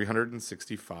 there are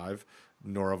 365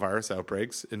 norovirus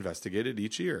outbreaks investigated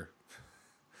each year.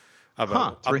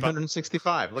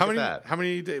 365. Look at that. How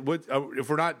many? If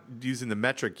we're not using the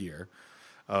metric year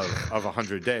of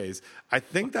 100 days, I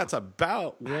think that's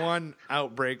about one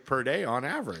outbreak per day on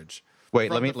average. Wait,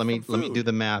 let me do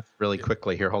the math really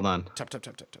quickly here. Hold on. Tap. There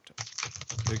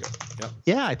you go. Yep.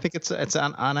 Yeah, I think it's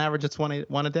on average it's one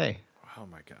a day. Oh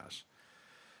my gosh.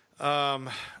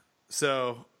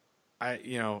 So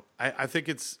I think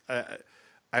it's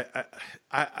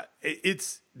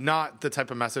it's not the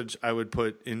type of message I would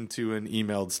put into an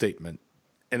emailed statement.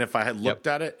 And if I had looked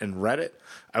at it and read it,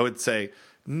 I would say,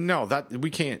 no, that we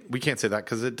can't say that,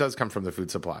 because it does come from the food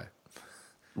supply.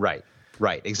 Right.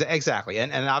 Exactly.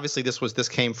 And obviously this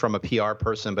came from a PR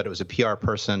person, but it was a PR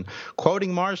person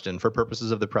quoting Marsden for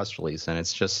purposes of the press release. And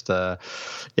it's just, I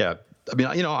mean,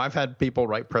 I've had people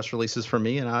write press releases for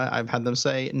me, and I've had them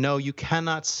say, no, you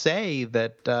cannot say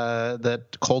that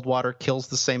that cold water kills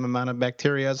the same amount of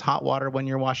bacteria as hot water when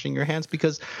you're washing your hands,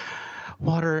 because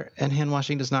water and hand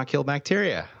washing does not kill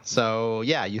bacteria. So,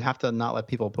 yeah, you have to not let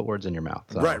people put words in your mouth.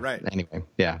 So, right. Anyway,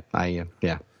 yeah.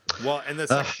 Well, and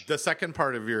the second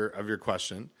part of your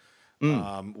question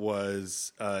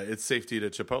was its safety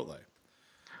to Chipotle,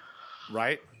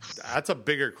 right? That's a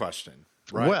bigger question.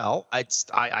 Right. Well,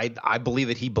 I believe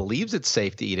that he believes it's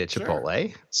safe to eat at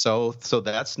Chipotle, sure. So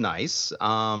that's nice.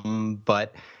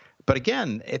 But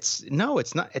again, it's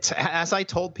not. It's, as I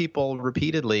told people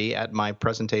repeatedly at my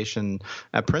presentation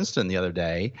at Princeton the other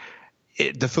day,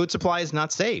 the food supply is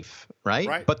not safe,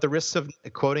 right? But the risks of,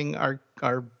 quoting our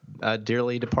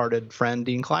dearly departed friend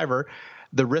Dean Cliver,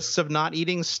 the risks of not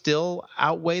eating still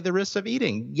outweigh the risks of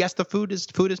eating. Yes, the food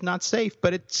is not safe,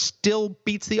 but it still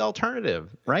beats the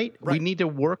alternative, right? We need to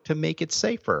work to make it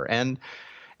safer. And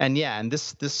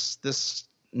this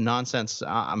nonsense.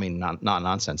 I mean, not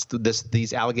nonsense.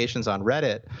 These allegations on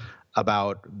Reddit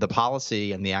about the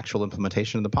policy and the actual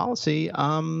implementation of the policy,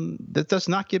 that does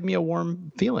not give me a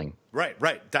warm feeling. Right.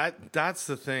 That's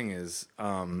the thing is,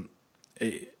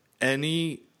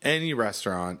 any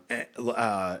restaurant,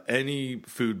 any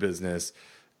food business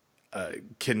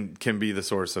can be the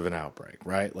source of an outbreak,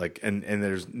 right? Like, and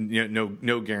there's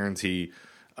no guarantee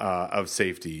of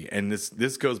safety. And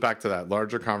this goes back to that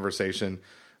larger conversation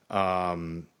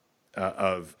of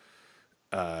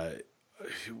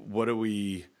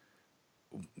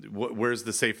where's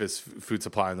the safest food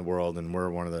supply in the world, and we're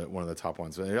one of the top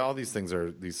ones. All these things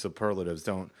these superlatives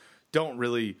don't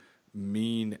really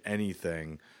mean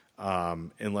anything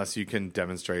unless you can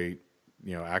demonstrate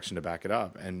action to back it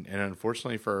up. And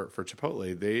unfortunately for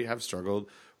Chipotle, they have struggled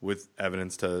with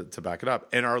evidence to back it up.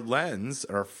 And our lens,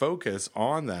 our focus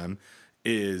on them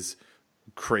is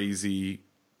crazy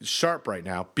sharp right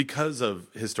now because of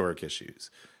historic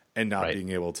issues and not being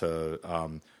able to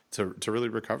really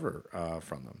recover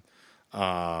from them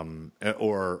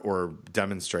or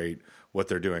demonstrate what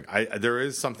they're doing. There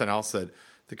is something else that I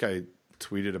think I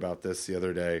tweeted about this the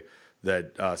other day,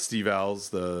 that Steve Ells,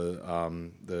 the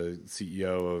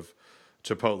CEO of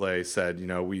Chipotle, said,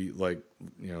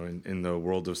 in the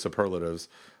world of superlatives,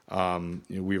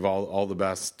 we've all the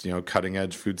best, cutting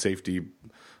edge food safety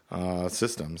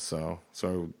systems. So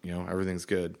everything's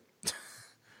good.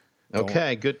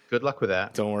 Okay, good luck with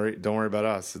that. Don't worry about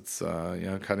us. It's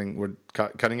we're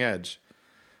cutting edge.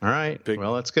 All right.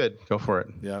 Well, that's good. Go for it.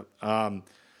 Yeah.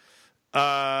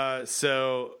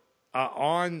 So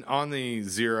on the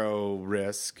zero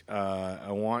risk,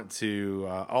 I want to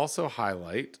also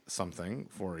highlight something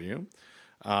for you.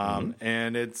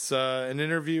 And it's an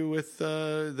interview with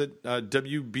that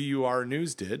WBUR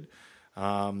News did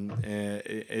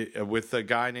with a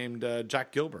guy named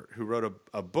Jack Gilbert, who wrote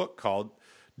a book called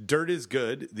 "Dirt is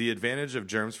Good: The Advantage of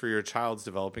Germs for Your Child's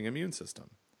Developing Immune System."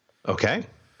 Okay.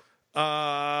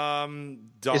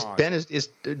 Don, is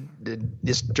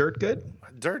dirt good?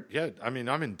 Dirt, yeah. I mean,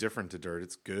 I'm indifferent to dirt.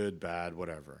 It's good, bad,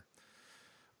 whatever.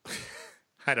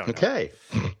 I don't know. Okay.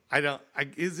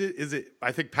 Is it?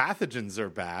 I think pathogens are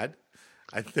bad.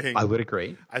 I would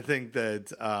agree. I think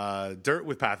that dirt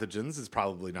with pathogens is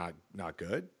probably not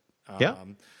good. Yeah.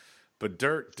 But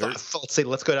dirt.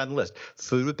 Let's go down the list.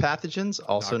 Food with pathogens,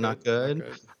 also not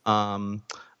good.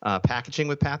 Packaging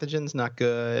with pathogens, not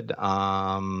good.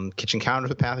 Kitchen counters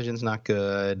with pathogens, not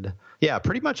good. Yeah,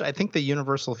 pretty much. I think the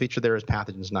universal feature there is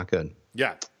pathogens, not good.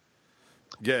 Yeah.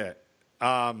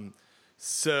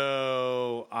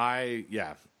 So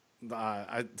anyway,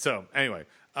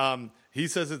 he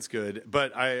says it's good,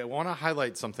 but I want to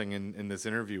highlight something in this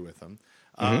interview with him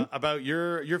about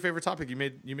your favorite topic. You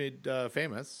made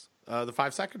famous the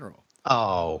 5-second rule.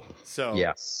 Oh, so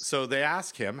yes. So they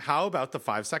ask him, "How about the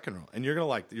 5-second rule?" And you're gonna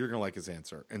like his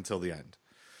answer until the end.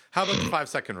 How about the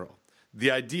 5-second rule?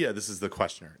 The idea. This is the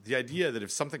questioner. The idea that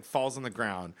if something falls on the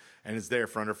ground and is there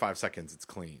for under 5 seconds, it's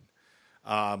clean.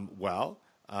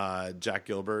 Jack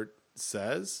Gilbert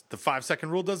says the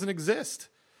 5-second rule doesn't exist.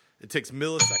 It takes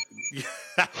milliseconds.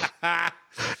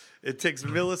 It takes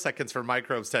milliseconds for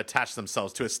microbes to attach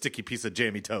themselves to a sticky piece of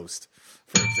jammy toast,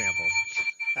 for example.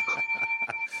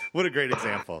 What a great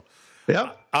example.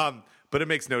 Yep. But it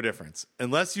makes no difference.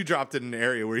 Unless you dropped it in an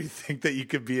area where you think that you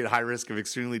could be at high risk of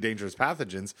extremely dangerous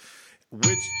pathogens,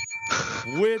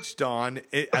 which Don,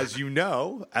 as you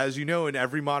know, in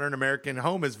every modern American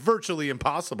home is virtually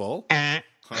impossible.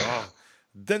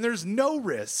 Then there's no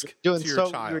risk to your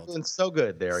child. You're doing so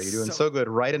good there. You're doing so good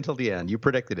right until the end. You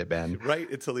predicted it, Ben. Right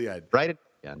until the end. Right at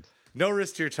the end. No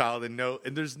risk to your child, and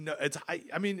there's no.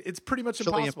 It's pretty much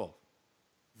impossible.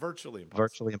 Virtually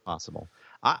impossible.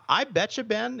 I bet you,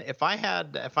 Ben, if I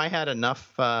had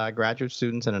enough graduate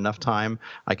students and enough time,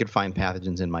 I could find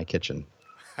pathogens in my kitchen.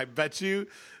 I bet you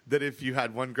that if you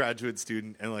had one graduate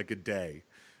student in like a day,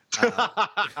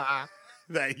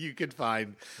 that you could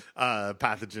find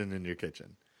pathogen in your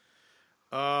kitchen.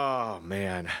 Oh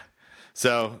man.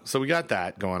 So we got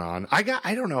that going on. I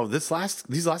don't know, these last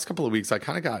couple of weeks I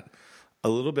kind of got a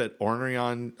little bit ornery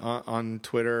on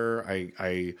Twitter.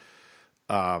 I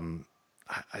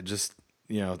just,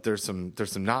 there's some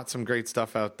not some great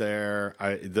stuff out there.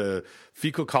 The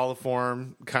fecal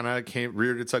coliform kind of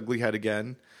reared its ugly head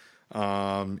again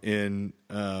in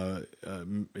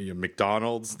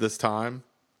McDonald's this time,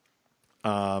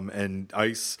 and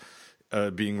ice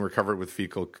being recovered with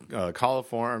fecal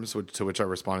coliforms, to which I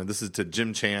responded. This is to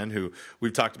Jim Chan, who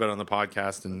we've talked about on the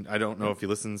podcast, and I don't know if he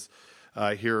listens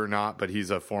here or not, but he's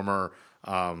a former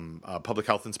public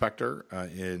health inspector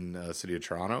in the city of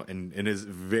Toronto, and is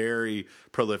very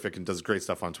prolific and does great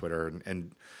stuff on Twitter.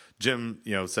 And Jim,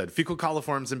 said fecal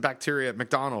coliforms and bacteria at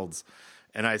McDonald's,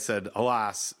 and I said,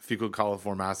 alas, fecal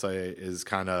coliform assay is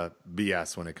kind of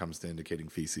BS when it comes to indicating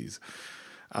feces.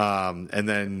 And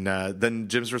then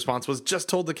Jim's response was, just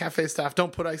told the cafe staff,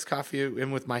 don't put iced coffee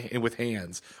in with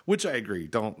hands, which I agree.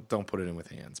 Don't put it in with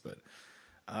hands, but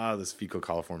this fecal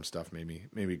coliform stuff made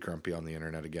me grumpy on the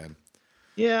internet again.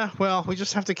 Yeah, well, we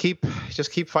just have to keep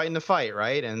fighting the fight,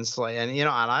 right? And it's like, and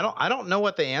I don't know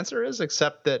what the answer is,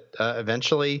 except that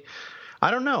eventually, I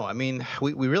don't know. I mean,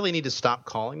 we really need to stop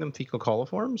calling them fecal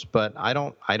coliforms, but I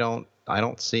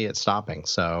don't see it stopping.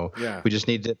 So yeah. We just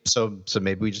need to. So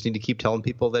maybe we just need to keep telling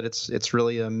people that it's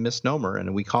really a misnomer,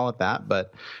 and we call it that,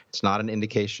 but it's not an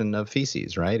indication of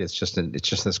feces, right? It's just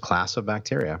this class of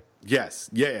bacteria. Yes,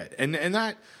 yeah, and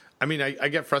that. I mean, I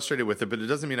get frustrated with it, but it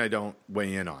doesn't mean I don't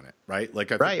weigh in on it, right?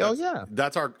 Like, I think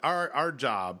that's our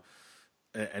job,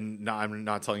 and I'm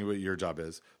not telling you what your job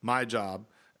is. My job,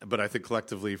 but I think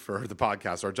collectively for the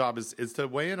podcast, our job is to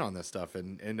weigh in on this stuff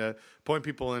and to point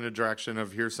people in a direction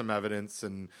of here's some evidence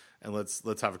and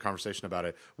let's have a conversation about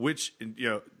it. Which,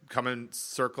 come and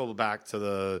circle back to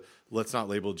the let's not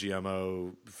label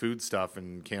GMO food stuff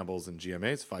and Campbell's and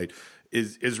GMA's fight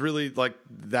is really like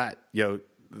that,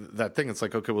 that thing. It's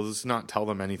like, okay, well, let's not tell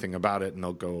them anything about it and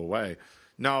they'll go away.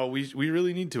 No, we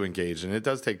really need to engage, and it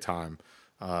does take time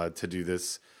to do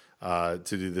this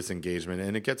engagement,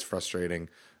 and it gets frustrating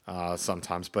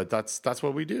sometimes, but that's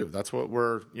what we do. That's what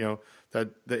we're, that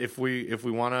if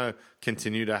we want to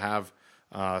continue to have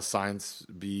science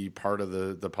be part of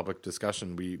the public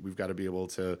discussion, we've got to be able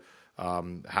to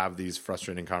have these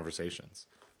frustrating conversations.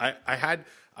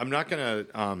 I'm not going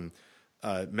to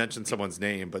mention someone's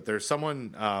name, but there's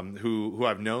someone who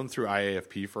I've known through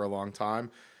IAFP for a long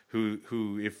time.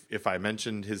 Who if I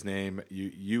mentioned his name,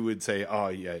 you would say, oh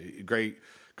yeah, great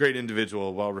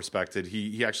individual, well respected.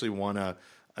 He actually won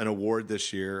an award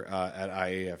this year at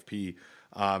IAFP.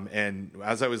 And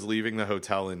as I was leaving the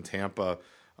hotel in Tampa,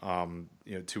 2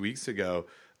 weeks ago,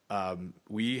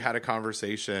 we had a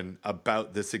conversation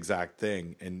about this exact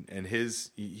thing. And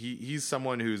he's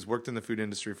someone who's worked in the food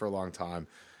industry for a long time,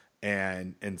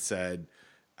 and said,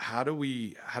 how do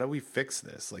we fix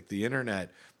this? Like, the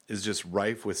internet is just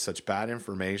rife with such bad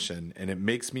information, and it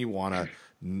makes me want to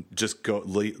just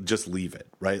leave it,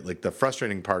 right? Like, the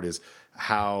frustrating part is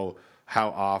how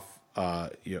off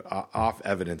off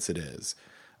evidence it is.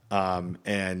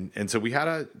 And so we had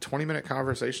a 20-minute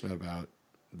conversation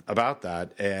about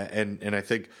that. And I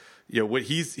think, what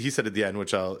he said at the end,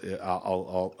 which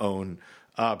I'll own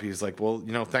up. He's like, well,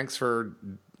 thanks for,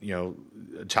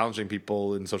 challenging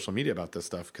people in social media about this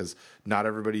stuff, because not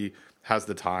everybody has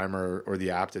the time or the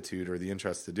aptitude or the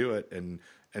interest to do it. And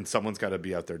someone's got to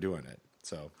be out there doing it.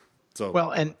 So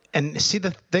well, and see,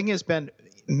 the thing has been,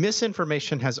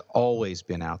 misinformation has always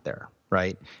been out there,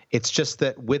 right? It's just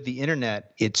that with the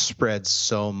internet, it spreads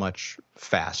so much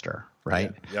faster,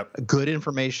 right? Yeah, yep. Good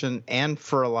information, and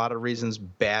for a lot of reasons,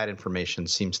 bad information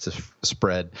seems to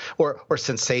spread, or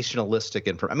sensationalistic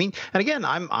information. I mean, and again,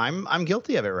 I'm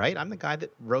guilty of it, right? I'm the guy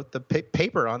that wrote the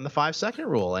paper on the 5-second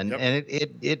rule, and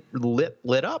it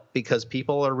lit up because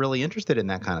people are really interested in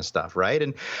that kind of stuff, right?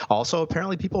 And also,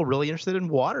 apparently, people are really interested in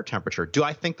water temperature. Do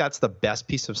I think that's the best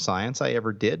piece of science I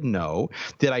ever did? No.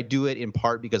 Did I do it in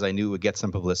part because I knew it would get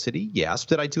some publicity? Yes.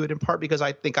 Did I do it in part because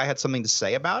I think I had something to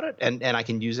say about it, and I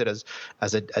can use it as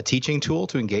a teaching tool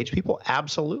to engage people?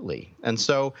 Absolutely. And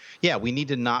so, yeah, we need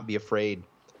to not be afraid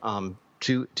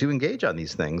to engage on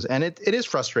these things. And it is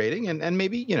frustrating. And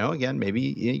maybe, again,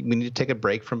 maybe we need to take a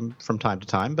break from time to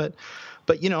time. But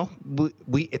I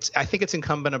think it's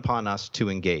incumbent upon us to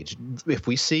engage. If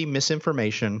we see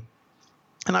misinformation,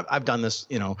 and I've done this,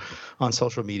 on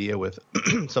social media with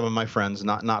some of my friends,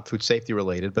 not food safety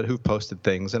related, but who've posted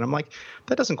things, and I'm like,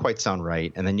 that doesn't quite sound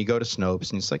right. And then you go to Snopes,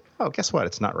 and it's like, oh, guess what?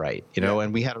 It's not right,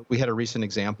 And we had a recent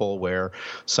example where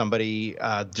somebody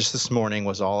just this morning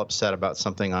was all upset about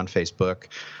something on Facebook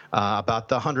about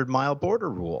the 100-mile border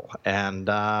rule, and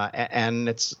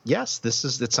it's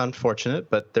unfortunate,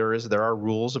 but there are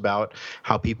rules about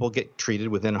how people get treated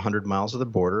within 100 miles of the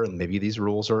border, and maybe these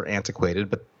rules are antiquated,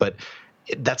 but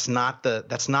that's not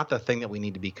the thing that we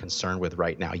need to be concerned with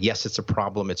right now. Yes, it's a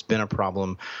problem. It's been a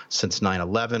problem since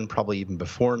 9/11, probably even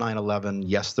before 9/11.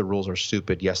 Yes, the rules are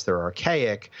stupid. Yes, they're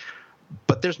archaic.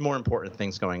 But there's more important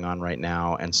things going on right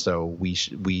now, and so we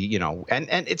and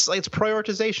it's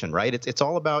prioritization, right? It's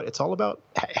all about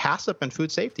HACCP and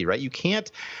food safety, right? You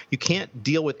can't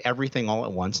deal with everything all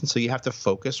at once, and so you have to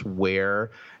focus where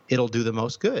it'll do the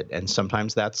most good. And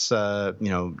sometimes that's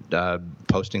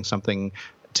posting something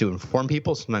to inform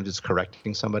people. Sometimes it's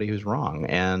correcting somebody who's wrong,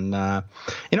 and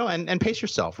and pace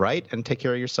yourself, right? And take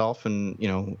care of yourself,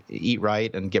 and eat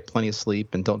right, and get plenty of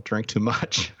sleep, and don't drink too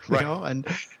much, right. And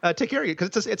take care of you,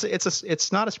 because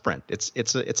it's not a sprint.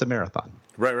 It's a marathon.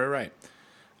 Right.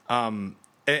 And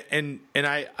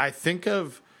I think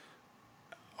of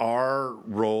our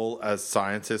role as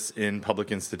scientists in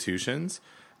public institutions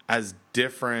as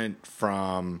different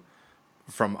from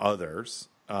others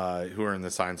who are in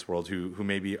the science world who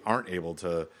maybe aren't able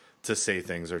to say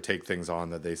things or take things on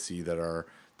that they see that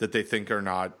they think are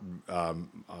not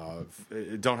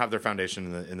don't have their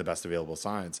foundation in the best available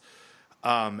science.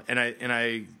 And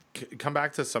I come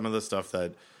back to some of the stuff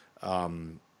that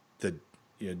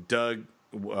Doug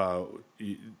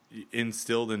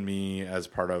instilled in me as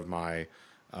part of my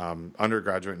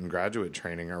undergraduate and graduate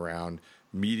training around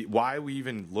media. Why we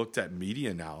even looked at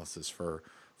media analysis for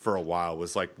a while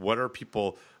was like, what are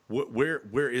people?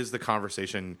 Where is the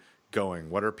conversation going?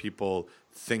 What are people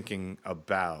thinking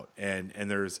about? And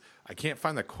there's, I can't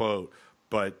find the quote,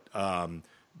 but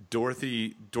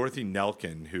Dorothy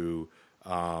Nelkin, who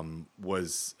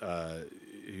was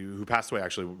who passed away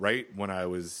actually right when I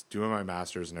was doing my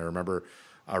master's, and I remember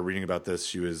reading about this.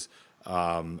 She was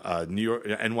a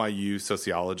NYU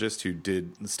sociologist who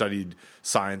studied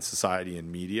science, society,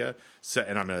 and media. So,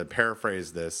 and I'm going to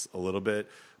paraphrase this a little bit,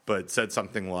 but said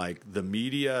something like, the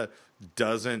media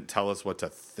doesn't tell us what to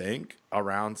think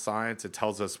around science. It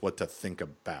tells us what to think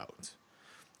about.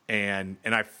 And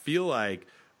I feel like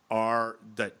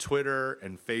that Twitter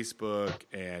and Facebook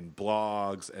and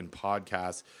blogs and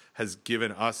podcasts has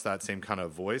given us that same kind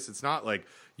of voice. It's not like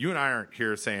you and I aren't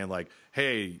here saying like,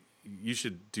 hey, you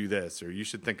should do this, or you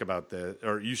should think about this,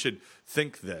 or you should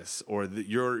think this, or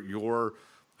your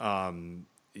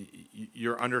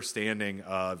understanding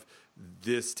of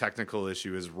this technical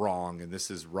issue is wrong and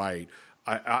this is right.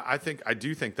 I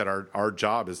do think that our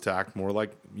job is to act more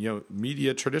like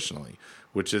media traditionally,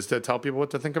 which is to tell people what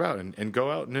to think about and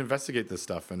go out and investigate this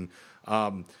stuff. And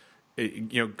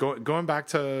going back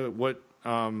to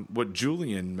what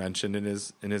Julian mentioned in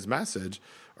his message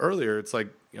earlier, it's like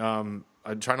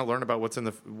I'm trying to learn about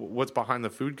what's behind the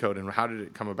food code and how did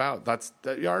it come about.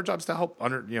 Our job's to help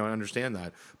understand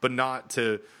that, but not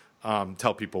to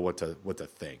tell people what to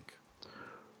think.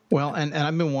 Well, and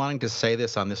I've been wanting to say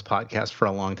this on this podcast for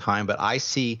a long time, but I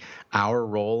see our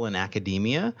role in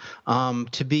academia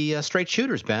to be straight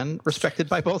shooters, Ben, respected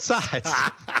by both sides.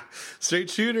 Straight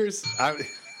shooters.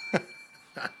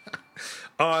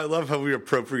 I love how we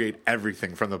appropriate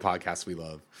everything from the podcast we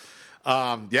love.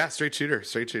 Straight shooter.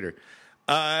 So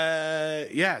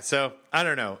I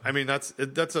don't know. I mean, it's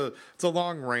a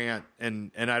long rant,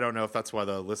 and I don't know if that's why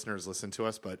the listeners listen to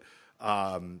us, but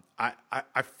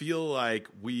I feel like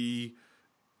we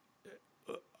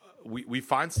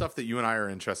find stuff that you and I are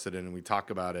interested in, and we talk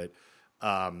about it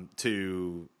that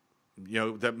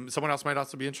someone else might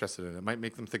also be interested in. It might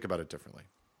make them think about it differently,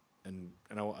 and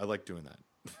I like doing that.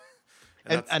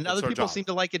 And other people seem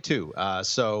to like it too.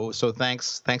 So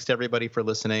thanks to everybody for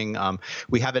listening.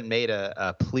 We haven't made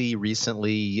a plea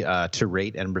recently to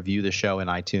rate and review the show in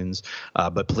iTunes,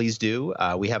 but please do.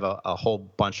 We have a whole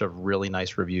bunch of really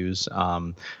nice reviews.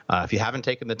 If you haven't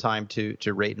taken the time to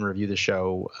rate and review the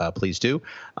show, please do,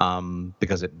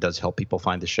 because it does help people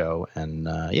find the show. And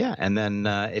and then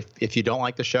if you don't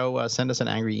like the show, send us an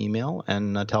angry email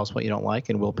and tell us what you don't like,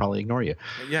 and we'll probably ignore you.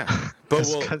 Yeah, but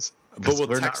we'll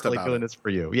we're text not really about doing it. this for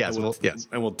you. Yes,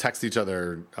 and we'll text each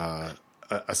other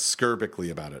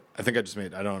acerbically about it. I think I just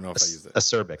made. I don't know if I used it.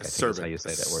 Acerbic. I think is how you say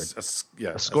that word.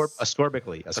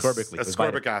 Ascorbically.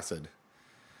 Ascorbic acid.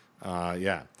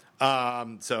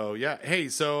 Hey,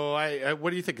 so what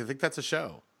do you think? I think that's a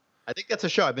show. I think that's a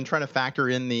show. I've been trying to factor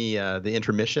in the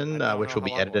intermission, which will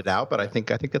be edited out, but I think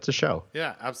that's a show.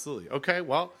 Yeah, absolutely. Okay,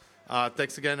 well,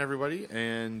 thanks again, everybody,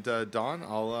 and Don,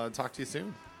 I'll talk to you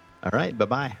soon. All right.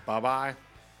 Bye-bye. Bye-bye.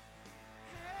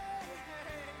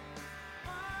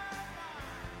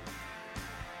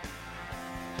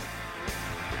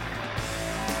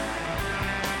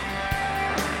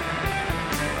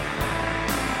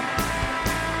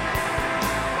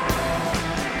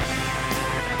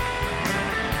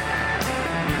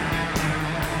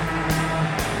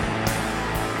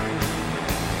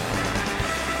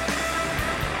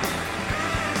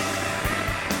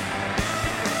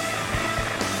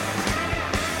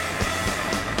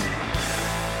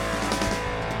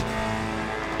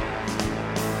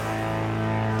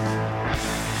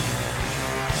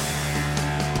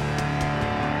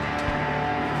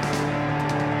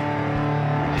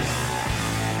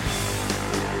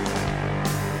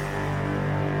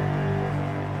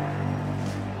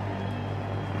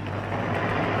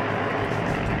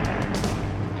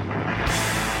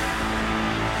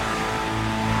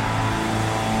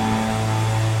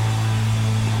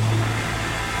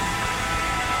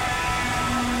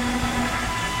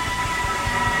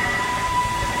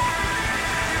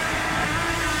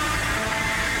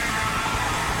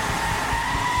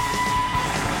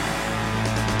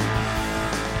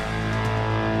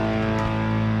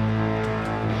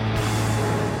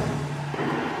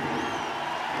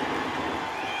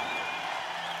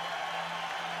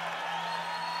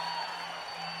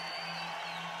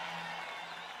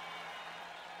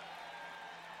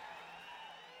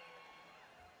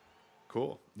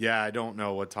 Cool. Yeah, I don't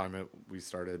know what time we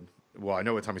started. Well, I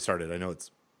know what time we started. I know it's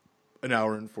an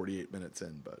hour and 48 minutes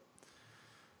in, but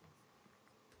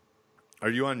are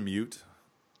you on mute?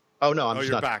 Oh no, I'm just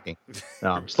you're not back. talking.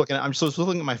 No, I'm just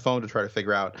looking at my phone to try to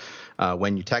figure out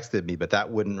when you texted me, but that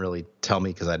wouldn't really tell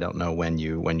me because I don't know when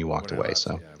you walked away.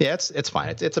 So yeah, it's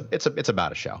fine. It's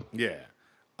about a show. Yeah.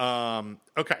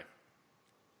 Okay.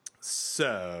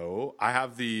 So I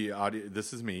have the audio.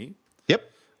 This is me. Yep.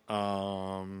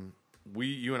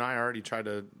 You and I already tried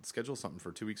to schedule something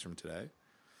for 2 weeks from today.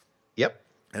 Yep.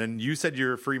 And you said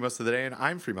you're free most of the day, and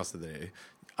I'm free most of the day.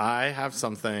 I have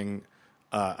something,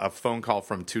 a phone call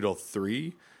from 2 till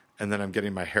 3, and then I'm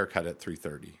getting my haircut at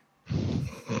 3:30.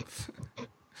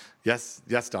 Yes,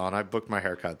 Don. I booked my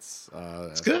haircuts.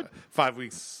 It's good. 5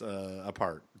 weeks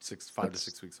apart, 5 to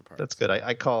 6 weeks apart. That's good.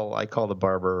 I call the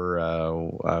barber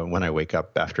when I wake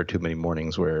up after too many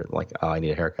mornings where like I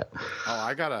need a haircut. Oh,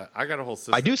 I got a whole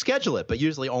system. I do schedule it, but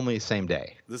usually only the same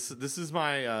day. This is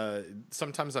my.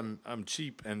 Sometimes I'm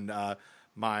cheap, and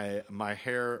my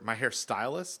hair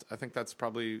stylist. I think that's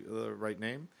probably the right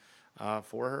name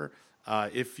for her.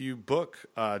 If you book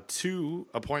 2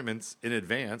 appointments in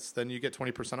advance, then you get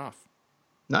 20% off.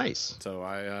 Nice. So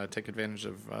I take advantage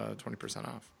of 20%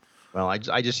 off. Well,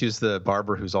 I just use the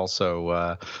barber who's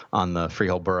also on the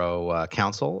Freehold Borough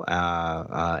Council,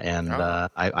 and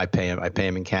I pay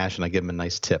him in cash, and I give him a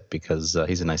nice tip because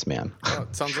he's a nice man. Oh,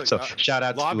 it sounds like so shout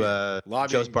out to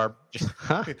Joe's Barber.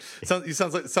 Huh? You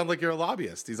sound like you're a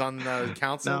lobbyist. He's on the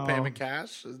council, No. pay him in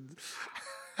cash.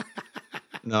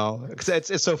 No,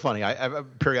 it's so funny. I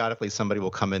periodically somebody will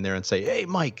come in there and say, "Hey,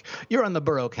 Mike, you're on the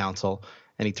borough council,"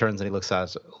 and he turns and he looks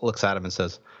at him and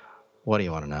says, "What do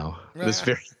you want to know?" This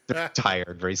very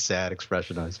tired, very sad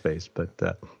expression on his face. But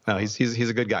no, he's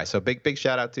a good guy. So big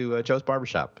shout out to Joe's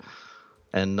Barbershop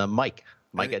and Mike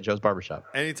at Joe's Barbershop.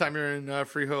 Anytime you're in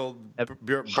Freehold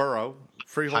Borough,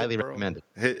 Highly recommended.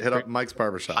 Hit up Mike's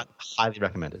Barbershop. Highly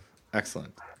recommended.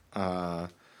 Excellent.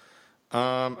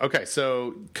 Okay,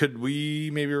 so could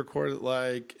we maybe record it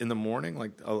like in the morning,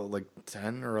 like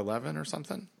 10 or 11 or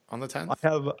something on the 10th?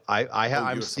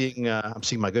 I'm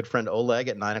seeing my good friend Oleg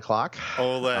at 9:00.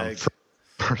 Oleg.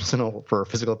 For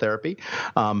physical therapy,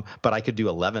 but I could do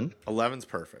 11. 11's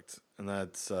perfect, and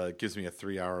that gives me a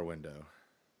 3-hour window.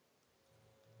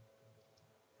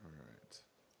 All right,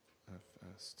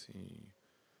 FST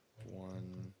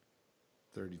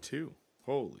 132.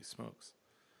 Holy smokes!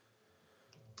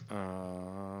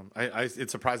 It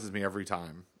surprises me every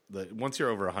time that once you're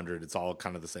over 100, it's all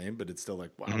kind of the same, but it's still like,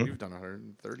 wow, we've done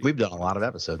 130. We've done a lot of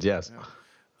episodes, yes.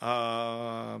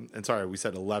 Yeah. And sorry, we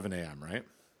said 11 a.m., right?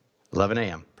 11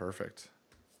 a.m. Perfect.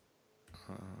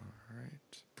 All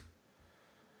right.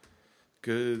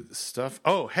 Good stuff.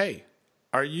 Oh, hey,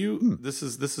 are you? This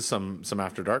is some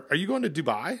after dark. Are you going to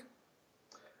Dubai?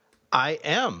 I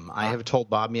am. I have told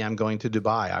Bobby I'm going to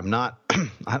Dubai. I'm not.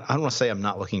 I don't want to say I'm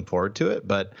not looking forward to it,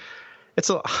 but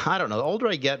I don't know. The older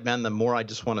I get, Ben, the more I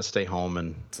just want to stay home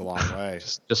and it's a long way.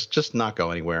 just not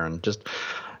go anywhere and just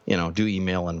do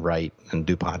email and write and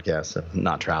do podcasts and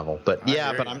not travel. But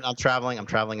I'm traveling. I'm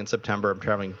traveling in September. I'm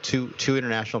traveling two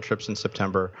international trips in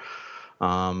September.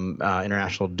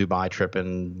 International Dubai trip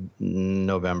in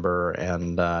November,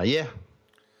 and yeah.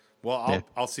 Well,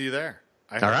 I'll see you there.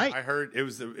 All right. I heard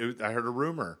I heard a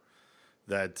rumor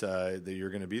that you're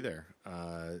going to be there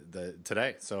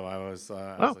today. So I was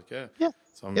like, yeah.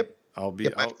 So I'll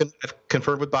be. I've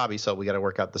conferred with Bobby, so we got to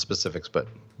work out the specifics. But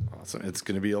awesome. It's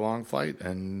going to be a long flight,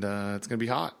 and it's going to be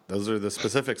hot. Those are the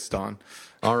specifics, Don.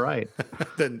 All right.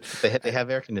 Then they have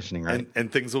air conditioning, right?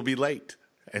 And things will be late.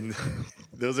 And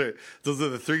those are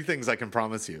the 3 things I can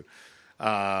promise you.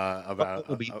 About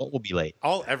what will be late?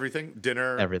 Everything,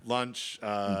 dinner, lunch,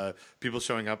 people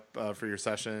showing up for your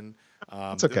session.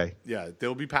 It's okay.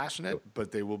 They'll be passionate,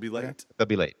 but they will be late. Yeah, they'll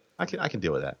be late. I can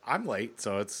deal with that. I'm late,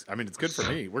 so it's good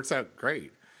for me. It works out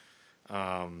great.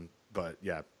 But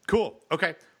yeah, cool.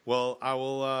 Okay, well, I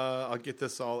will. I'll get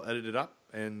this all edited up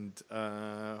and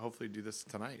hopefully do this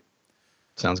tonight.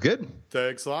 Sounds good.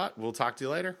 Thanks a lot. We'll talk to you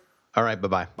later. All right.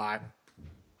 Bye-bye. Bye.